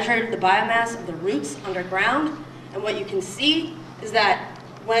and measured the biomass of the roots underground. And what you can see is that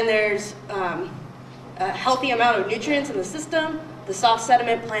when there's a healthy amount of nutrients in the system, the soft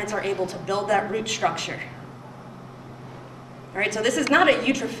sediment plants are able to build that root structure. All right, so this is not a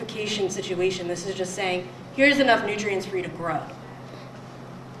eutrophication situation. This is just saying, here's enough nutrients for you to grow.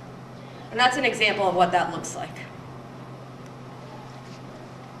 And that's an example of what that looks like.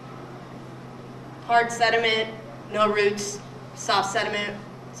 Hard sediment, no roots, soft sediment,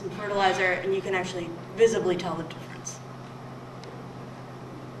 some fertilizer, and you can actually visibly tell the difference.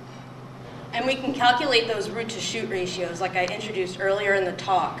 And we can calculate those root to shoot ratios like I introduced earlier in the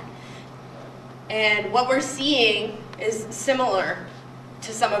talk. And what we're seeing is similar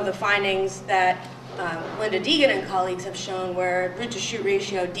to some of the findings that Linda Deegan and colleagues have shown, where root to shoot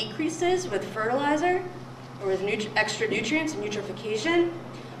ratio decreases with fertilizer or with extra nutrients and eutrophication,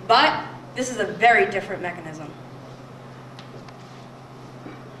 but this is a very different mechanism.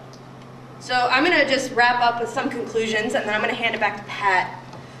 So I'm going to just wrap up with some conclusions, and then I'm going to hand it back to Pat.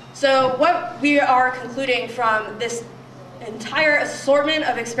 So what we are concluding from this entire assortment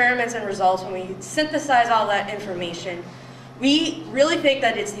of experiments and results, when we synthesize all that information, we really think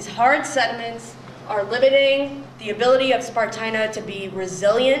that it's these hard sediments are limiting the ability of Spartina to be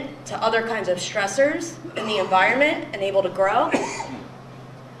resilient to other kinds of stressors in the environment and able to grow.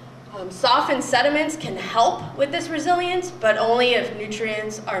 Softened sediments can help with this resilience, but only if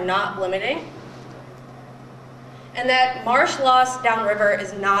nutrients are not limiting. And that marsh loss downriver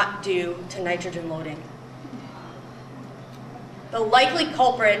is not due to nitrogen loading. The likely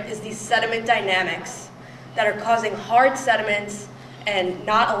culprit is these sediment dynamics that are causing hard sediments and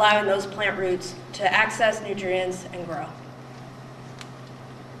not allowing those plant roots to access nutrients and grow.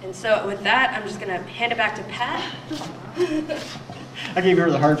 And so with that, I'm just going to hand it back to Pat. I gave her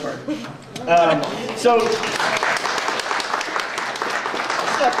the hard part. So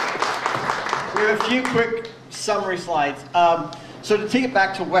we have a few quick summary slides. So to take it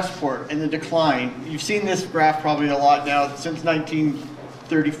back to Westport and the decline, you've seen this graph probably a lot now. Since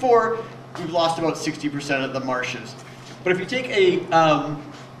 1934, we've lost about 60% of the marshes. But if you take a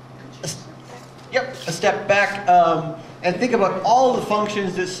step back and think about all the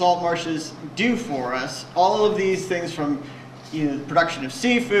functions that salt marshes do for us, all of these things from production of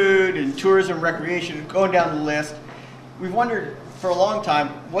seafood and tourism, recreation, going down the list, we've wondered for a long time,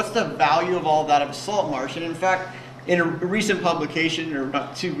 what's the value of all that of a salt marsh? And in fact, in a recent publication, or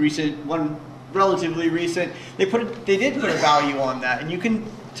not too recent, one relatively recent, they did put a value on that, and you can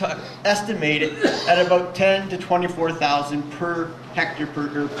estimate it at about 10 to 24,000 per hectare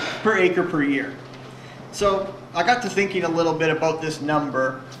per acre per year. So I got to thinking a little bit about this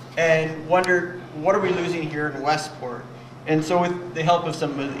number and wondered, what are we losing here in Westport? And so with the help of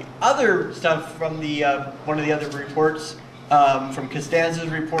some of the other stuff from the one of the other reports, from Costanza's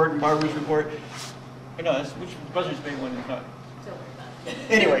report and Barbara's report, which Buzzard's big one is not.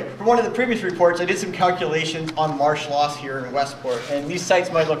 Anyway, from one of the previous reports, I did some calculations on marsh loss here in Westport, and these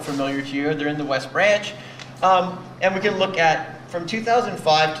sites might look familiar to you. They're in the West Branch, and we can look at from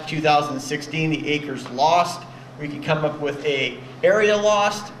 2005 to 2016 the acres lost. We can come up with a area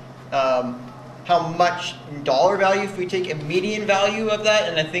lost, how much in dollar value if we take a median value of that,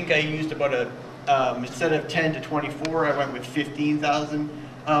 and I think I used about a instead of 10 to 24, I went with 15,000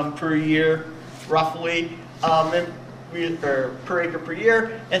 per year, roughly. Per acre per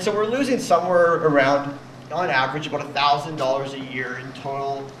year, and so we're losing somewhere around, on average, about $1,000 a year in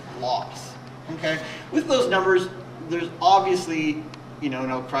total loss. Okay, with those numbers, there's obviously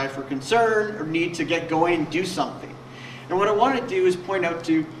no cry for concern or need to get going and do something. And what I want to do is point out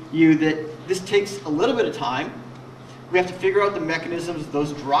to you that this takes a little bit of time. We have to figure out the mechanisms of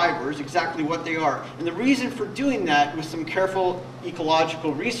those drivers, exactly what they are. And the reason for doing that with some careful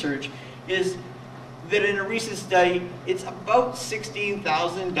ecological research is that in a recent study, it's about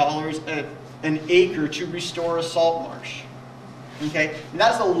 $16,000 an acre to restore a salt marsh. Okay, and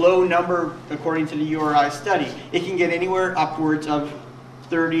that's a low number according to the URI study. It can get anywhere upwards of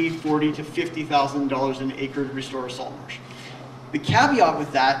 $30,000, $40,000 to $50,000 an acre to restore a salt marsh. The caveat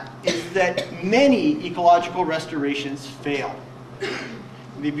with that is that many ecological restorations fail.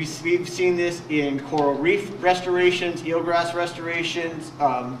 We've seen this in coral reef restorations, eelgrass restorations,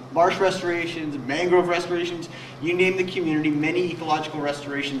 marsh restorations, mangrove restorations. You name the community, many ecological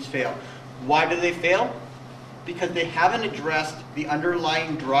restorations fail. Why do they fail? Because they haven't addressed the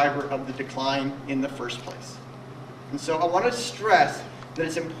underlying driver of the decline in the first place. And so I want to stress that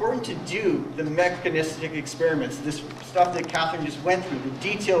it's important to do the mechanistic experiments, this stuff that Catherine just went through, the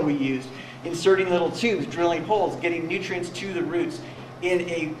detail we used, inserting little tubes, drilling holes, getting nutrients to the roots in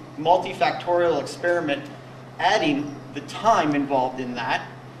a multifactorial experiment, adding the time involved in that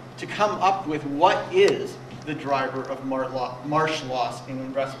to come up with what is the driver of marsh loss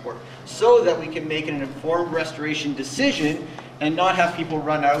in Westport, so that we can make an informed restoration decision and not have people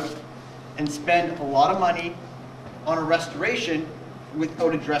run out and spend a lot of money on a restoration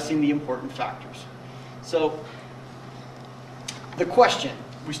without addressing the important factors. So the question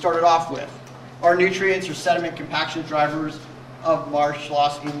we started off with, are nutrients or sediment compaction drivers of marsh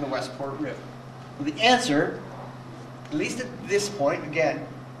loss in the Westport River? Well, the answer, at least at this point, again,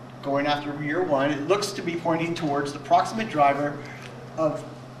 going after year one, it looks to be pointing towards the proximate driver of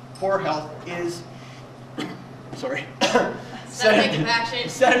poor health is, sorry, Sediment compaction.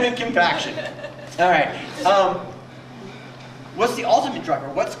 Sediment compaction. All right. What's the ultimate driver?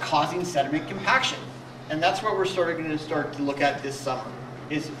 What's causing sediment compaction? And that's what we're going to start to look at this summer,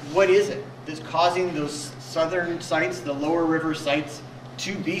 is what is it that's causing those southern sites, the lower river sites,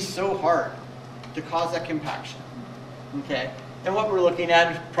 to be so hard to cause that compaction? Okay. And what we're looking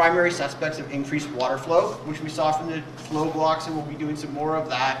at is primary suspects of increased water flow, which we saw from the flow blocks, and we'll be doing some more of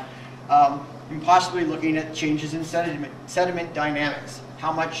that. And possibly looking at changes in sediment dynamics.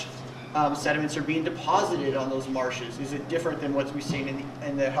 How much sediments are being deposited on those marshes? Is it different than what we've seen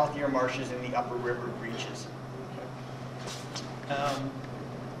in the healthier marshes in the upper river reaches?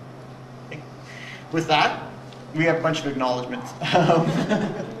 Okay. With that, we have a bunch of acknowledgements.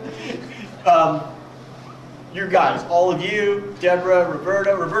 You guys, all of you, Deborah,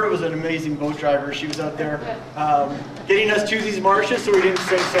 Roberta. Roberta was an amazing boat driver. She was out there getting us to these marshes so we didn't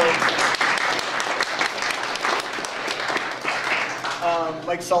sink so.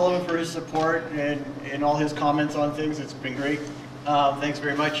 Mike Sullivan for his support and all his comments on things. It's been great. Thanks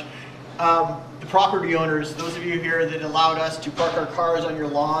very much. The property owners, those of you here that allowed us to park our cars on your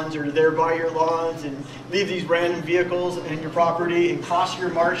lawns or there by your lawns and leave these random vehicles in your property and cross your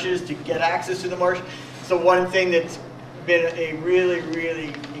marshes to get access to the marsh. So one thing that's been a really,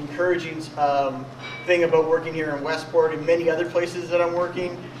 really encouraging thing about working here in Westport and many other places that I'm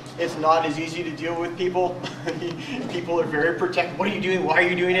working, it's not as easy to deal with people. People are very protective. What are you doing? Why are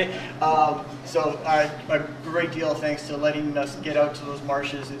you doing it? So a great deal of thanks to letting us get out to those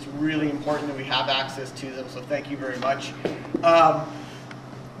marshes. It's really important that we have access to them, so thank you very much.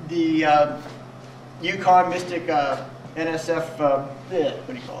 The Yukon Mystic NSF, what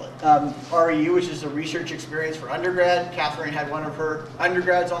do you call it? REU, which is a research experience for undergrad. Catherine had one of her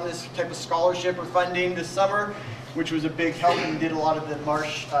undergrads on this type of scholarship or funding this summer, which was a big help, and did a lot of the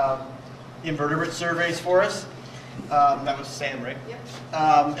marsh invertebrate surveys for us. That was Sam, right? Yep.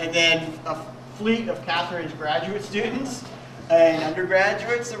 And then a fleet of Catherine's graduate students and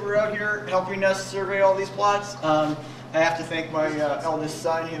undergraduates that were out here helping us survey all these plots. I have to thank my eldest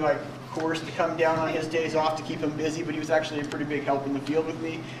son, who I course to come down on his days off to keep him busy, but he was actually a pretty big help in the field with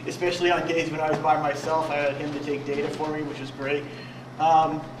me, especially on days when I was by myself. I had him to take data for me, which was great.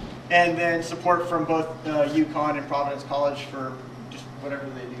 And then support from both Yukon and Providence College for just whatever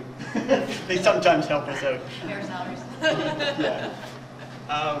they do. They sometimes help us out. Fair salaries. Yeah.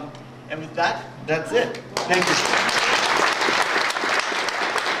 And with that, that's it. Thank you.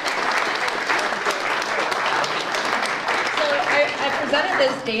 Presented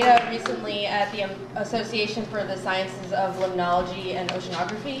this data recently at the Association for the Sciences of Limnology and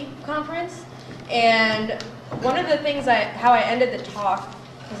Oceanography conference, and one of the things how I ended the talk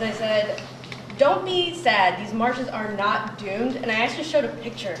was I said, don't be sad, these marshes are not doomed, and I actually showed a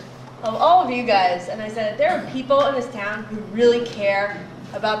picture of all of you guys, and I said, there are people in this town who really care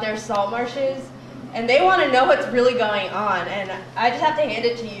about their salt marshes, and they want to know what's really going on, and I just have to hand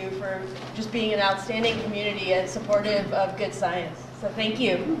it to you for just being an outstanding community and supportive of good science. So thank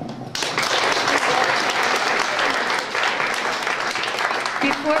you.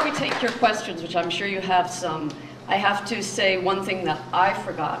 Before we take your questions, which I'm sure you have some, I have to say one thing that I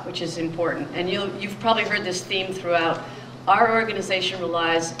forgot, which is important. And you've probably heard this theme throughout. Our organization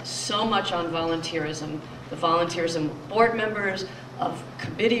relies so much on volunteerism. The volunteerism of board members, of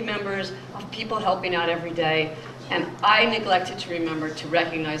committee members, of people helping out every day. And I neglected to remember to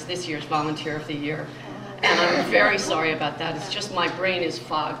recognize this year's Volunteer of the Year. And I'm very sorry about that. It's just my brain is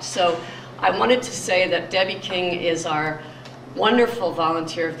fogged. So I wanted to say that Debbie King is our wonderful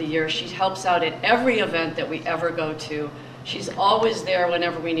volunteer of the year. She helps out at every event that we ever go to. She's always there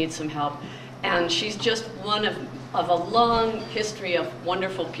whenever we need some help. And she's just one of a long history of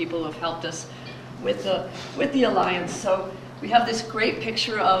wonderful people who have helped us with the Alliance. So we have this great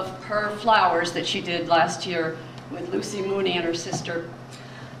picture of her flowers that she did last year with Lucy Mooney and her sister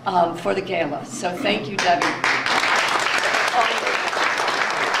for the gala. So thank you, Debbie.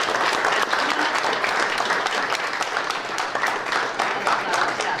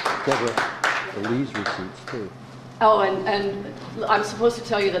 Deborah, the Lee's receipts too. Oh, and I'm supposed to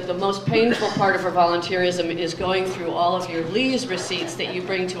tell you that the most painful part of our volunteerism is going through all of your Lee's receipts that you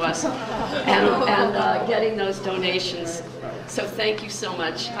bring to us and getting those donations. So thank you so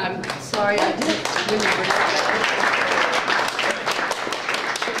much. I'm sorry I didn't remember it.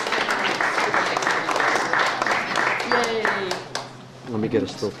 Yay. Let me get a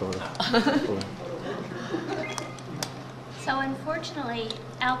still photo. So unfortunately,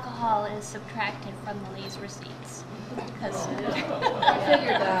 alcohol is subtracted from the Lee's receipts. Because I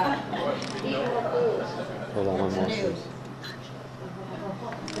figured that. Hold on one more, please.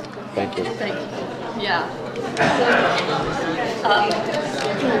 Thank you. Thank you. Yeah.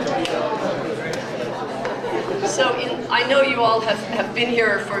 I know you all have been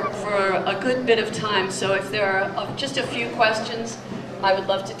here for a good bit of time, so if there are just a few questions, I would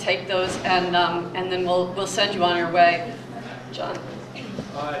love to take those, and then we'll send you on your way. John.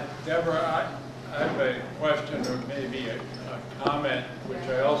 Deborah, I have a question or maybe a comment, which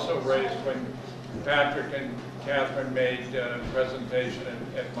I also raised when Patrick and Catherine made a presentation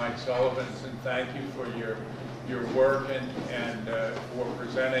at Mike Sullivan's, and thank you for your work and for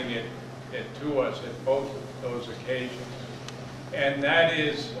presenting it to us at both of those occasions. And that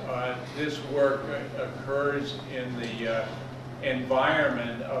is, this work occurs in the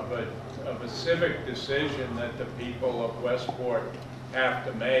environment of a civic decision that the people of Westport have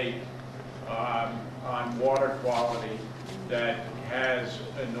to make on water quality that has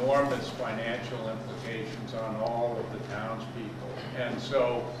enormous financial implications on all of the townspeople. And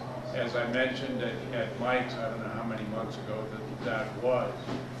so, as I mentioned at Mike's, I don't know how many months ago that was,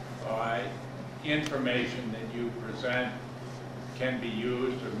 information that you present can be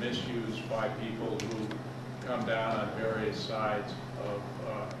used or misused by people who come down on various sides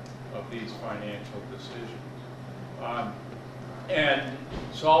of these financial decisions. And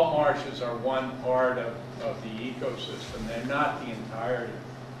salt marshes are one part of the ecosystem. They're not the entirety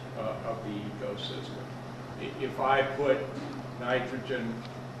of the ecosystem. If I put nitrogen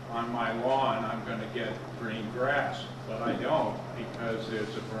on my lawn, I'm going to get green grass, but I don't, because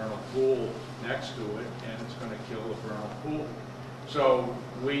there's a vernal pool next to it, and it's going to kill the vernal pool. So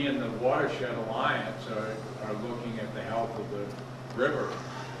we in the Watershed Alliance are looking at the health of the river,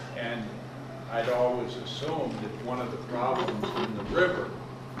 and I'd always assumed that one of the problems in the river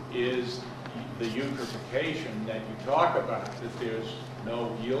is the eutrophication that you talk about, that there's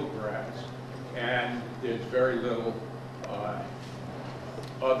no eelgrass, and there's very little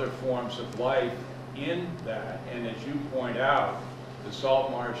other forms of life in that. And as you point out, the salt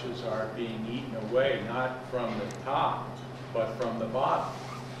marshes are being eaten away, not from the top, but from the bottom.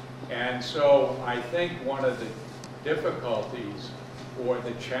 And so I think one of the difficulties or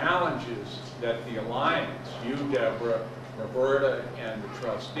the challenges that the Alliance, you, Deborah, Roberta, and the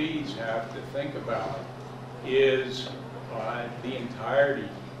trustees have to think about is the entirety,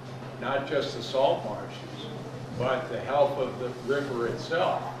 not just the salt marshes, but the health of the river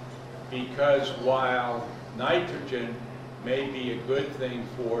itself. Because while nitrogen may be a good thing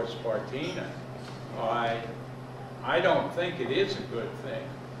for Spartina, I don't think it is a good thing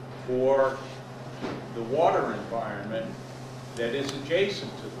for the water environment that is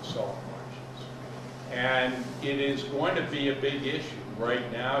adjacent to the salt marshes. And it is going to be a big issue.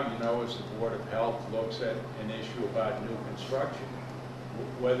 Right now, you know, as the Board of Health looks at an issue about new construction,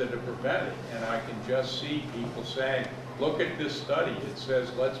 whether to prevent it. And I can just see people saying, look at this study. It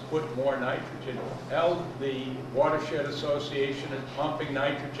says, let's put more nitrogen. Hell, the Watershed Association is pumping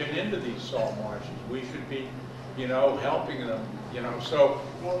nitrogen into these salt marshes. We should be, you know, helping them, you know. So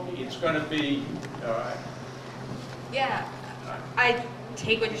it's going to be... Yeah, I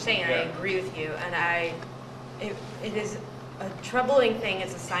take what you're saying, and I agree with you. And it is a troubling thing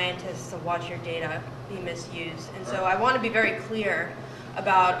as a scientist to watch your data be misused. And so I want to be very clear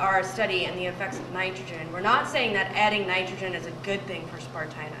about our study and the effects of nitrogen. We're not saying that adding nitrogen is a good thing for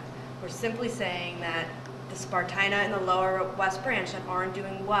Spartina. We're simply saying that the Spartina in the lower West Branch that aren't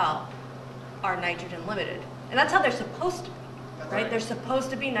doing well are nitrogen limited. And that's how they're supposed to be, right? They're supposed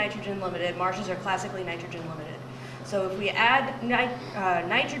to be nitrogen limited. Marshes are classically nitrogen limited. So if we add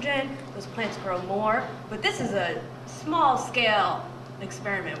nitrogen, those plants grow more. But this is a small scale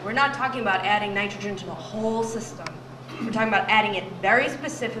experiment. We're not talking about adding nitrogen to the whole system. We're talking about adding it very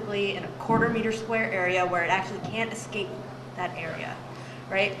specifically in a 1/4 meter square area where it actually can't escape that area,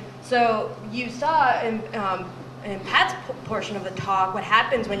 right? So you saw in Pat's portion of the talk what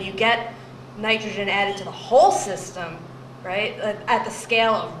happens when you get nitrogen added to the whole system, right? At the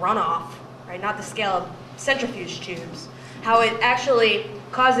scale of runoff, right? Not the scale of centrifuge tubes. How it actually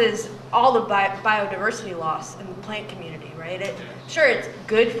causes all the biodiversity loss in the plant community, right? Sure, it's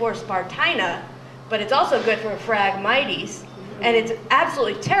good for Spartina, but it's also good for Phragmites, and it's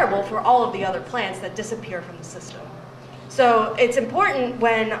absolutely terrible for all of the other plants that disappear from the system. So it's important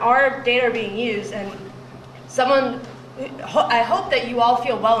when our data are being used, and I hope that you all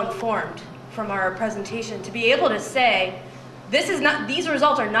feel well informed from our presentation to be able to say, these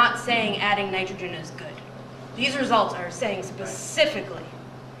results are not saying adding nitrogen is good. These results are saying specifically.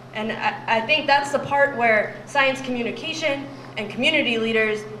 And I think that's the part where science communication and community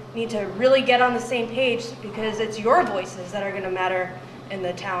leaders need to really get on the same page, because it's your voices that are going to matter in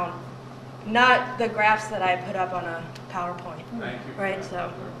the town, not the graphs that I put up on a PowerPoint. Thank you. Right, so.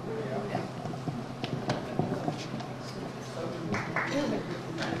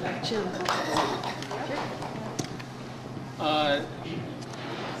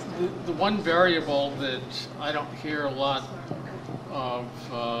 The one variable that I don't hear a lot of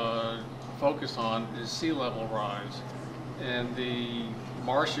focus on is sea level rise, and the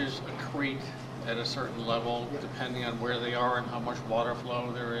marshes accrete at a certain level depending on where they are and how much water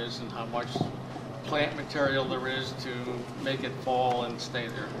flow there is and how much plant material there is to make it fall and stay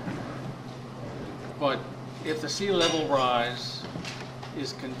there. But if the sea level rise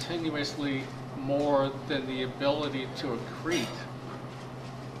is continuously more than the ability to accrete,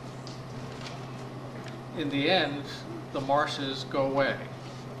 in the end, the marshes go away.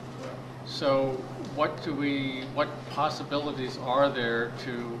 So what possibilities are there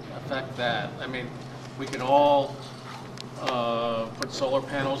to affect that? I mean, we could all put solar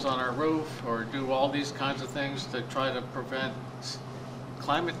panels on our roof or do all these kinds of things to try to prevent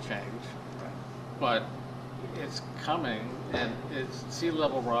climate change, but it's coming, and sea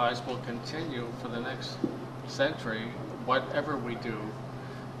level rise will continue for the next century, whatever we do.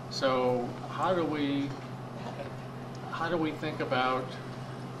 So how do we think about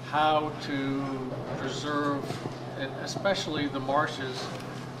how to preserve, and especially the marshes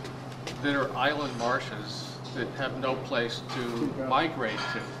that are island marshes that have no place to migrate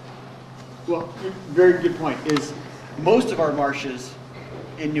to? Well, very good point. Is most of our marshes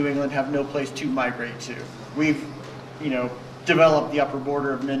in New England have no place to migrate to. We've, developed the upper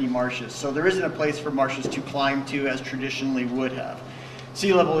border of many marshes, so there isn't a place for marshes to climb to as traditionally would have.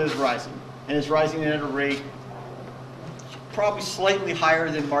 Sea level is rising, and it's rising at a rate probably slightly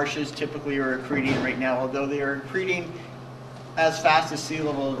higher than marshes typically are accreting right now, although they are accreting as fast as sea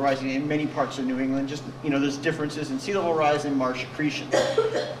level is rising in many parts of New England. Just, there's differences in sea level rise and marsh accretion.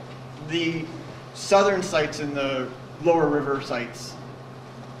 The southern sites and the lower river sites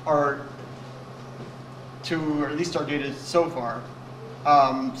are, or at least our data so far,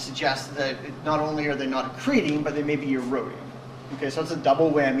 suggests that not only are they not accreting, but they may be eroding. Okay, so it's a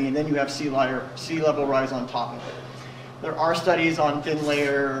double whammy, and then you have sea level rise on top of it. There are studies on thin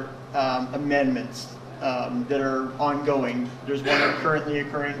layer amendments that are ongoing. There's one currently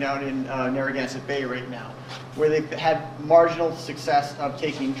occurring down in Narragansett Bay right now, where they've had marginal success of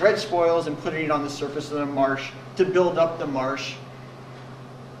taking dredge spoils and putting it on the surface of the marsh to build up the marsh.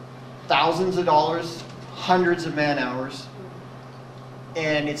 Thousands of dollars, hundreds of man hours,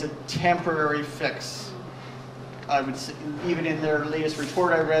 and it's a temporary fix. I would say, even in their latest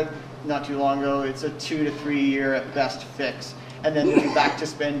report I read not too long ago, it's a 2 to 3 year at best fix. And then they'll be back to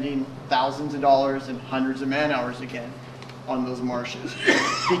spending thousands of dollars and hundreds of man hours again on those marshes,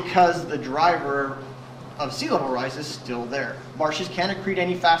 because the driver of sea level rise is still there. Marshes can't accrete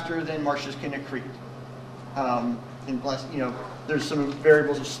any faster than marshes can accrete. And plus, there's some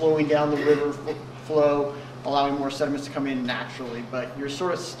variables of slowing down the river flow, allowing more sediments to come in naturally, but you're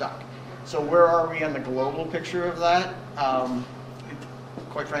sort of stuck. So where are we on the global picture of that?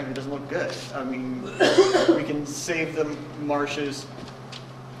 Quite frankly, it doesn't look good. I mean, we can save the marshes,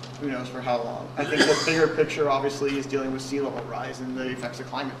 who knows for how long. I think the bigger picture, obviously, is dealing with sea level rise and the effects of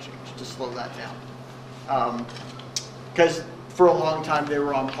climate change to slow that down. Because for a long time, they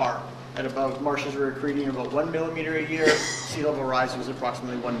were on par. At about, marshes were accreting about 1 millimeter a year. Sea level rise was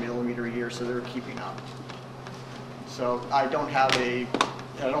approximately 1 millimeter a year, so they were keeping up. So I don't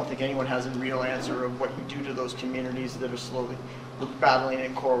think anyone has a real answer of what you do to those communities that are slowly battling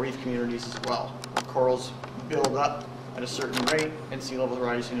in coral reef communities as well. Corals build up at a certain rate and sea level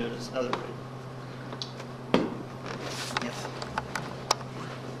rising at another rate. Yes.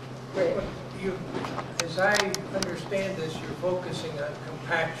 Great. As I understand this, you're focusing on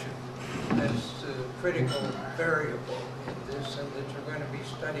compaction as the critical variable in this, and that you're going to be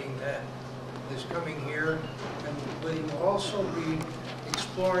studying that this coming year. And will you also be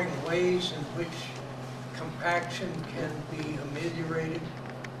exploring ways in which compaction can be ameliorated?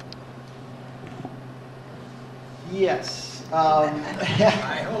 Yes.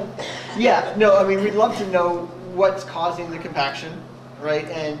 I hope. Yeah, no, I mean, we'd love to know what's causing the compaction, right?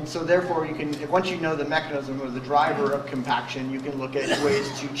 And so therefore you can, once you know the mechanism or the driver of compaction, you can look at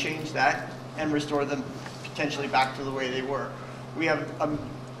ways to change that and restore them potentially back to the way they were. We have,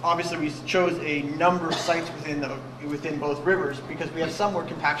 obviously we chose a number of sites within both rivers because we have some where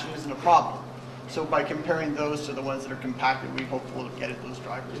compaction isn't a problem. So by comparing those to the ones that are compacted, we hope we'll get at those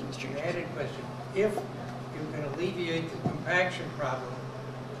drivers and those changes. Added question. If you can alleviate the compaction problem,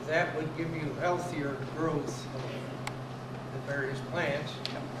 that would give you healthier growth of the various plants.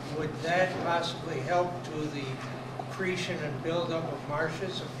 Would that possibly help to the accretion and buildup of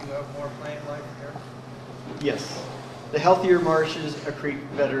marshes if you have more plant life there? Yes. The healthier marshes accrete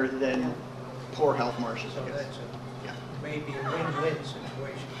better than poor health marshes. So Yes. that's Yeah. maybe a win-win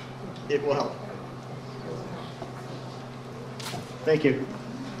situation. It will help. Thank you.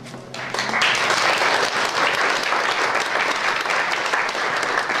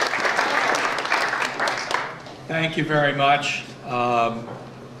 Thank you very much.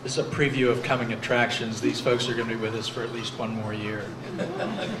 This is a preview of coming attractions. These folks are going to be with us for at least one more year.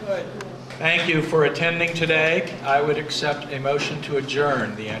 Good. Thank you for attending today. I would accept a motion to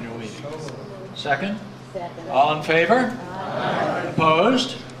adjourn the annual meeting. Second? Second. All in favor? Aye.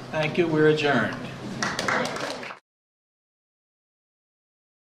 Opposed? Thank you. We're adjourned.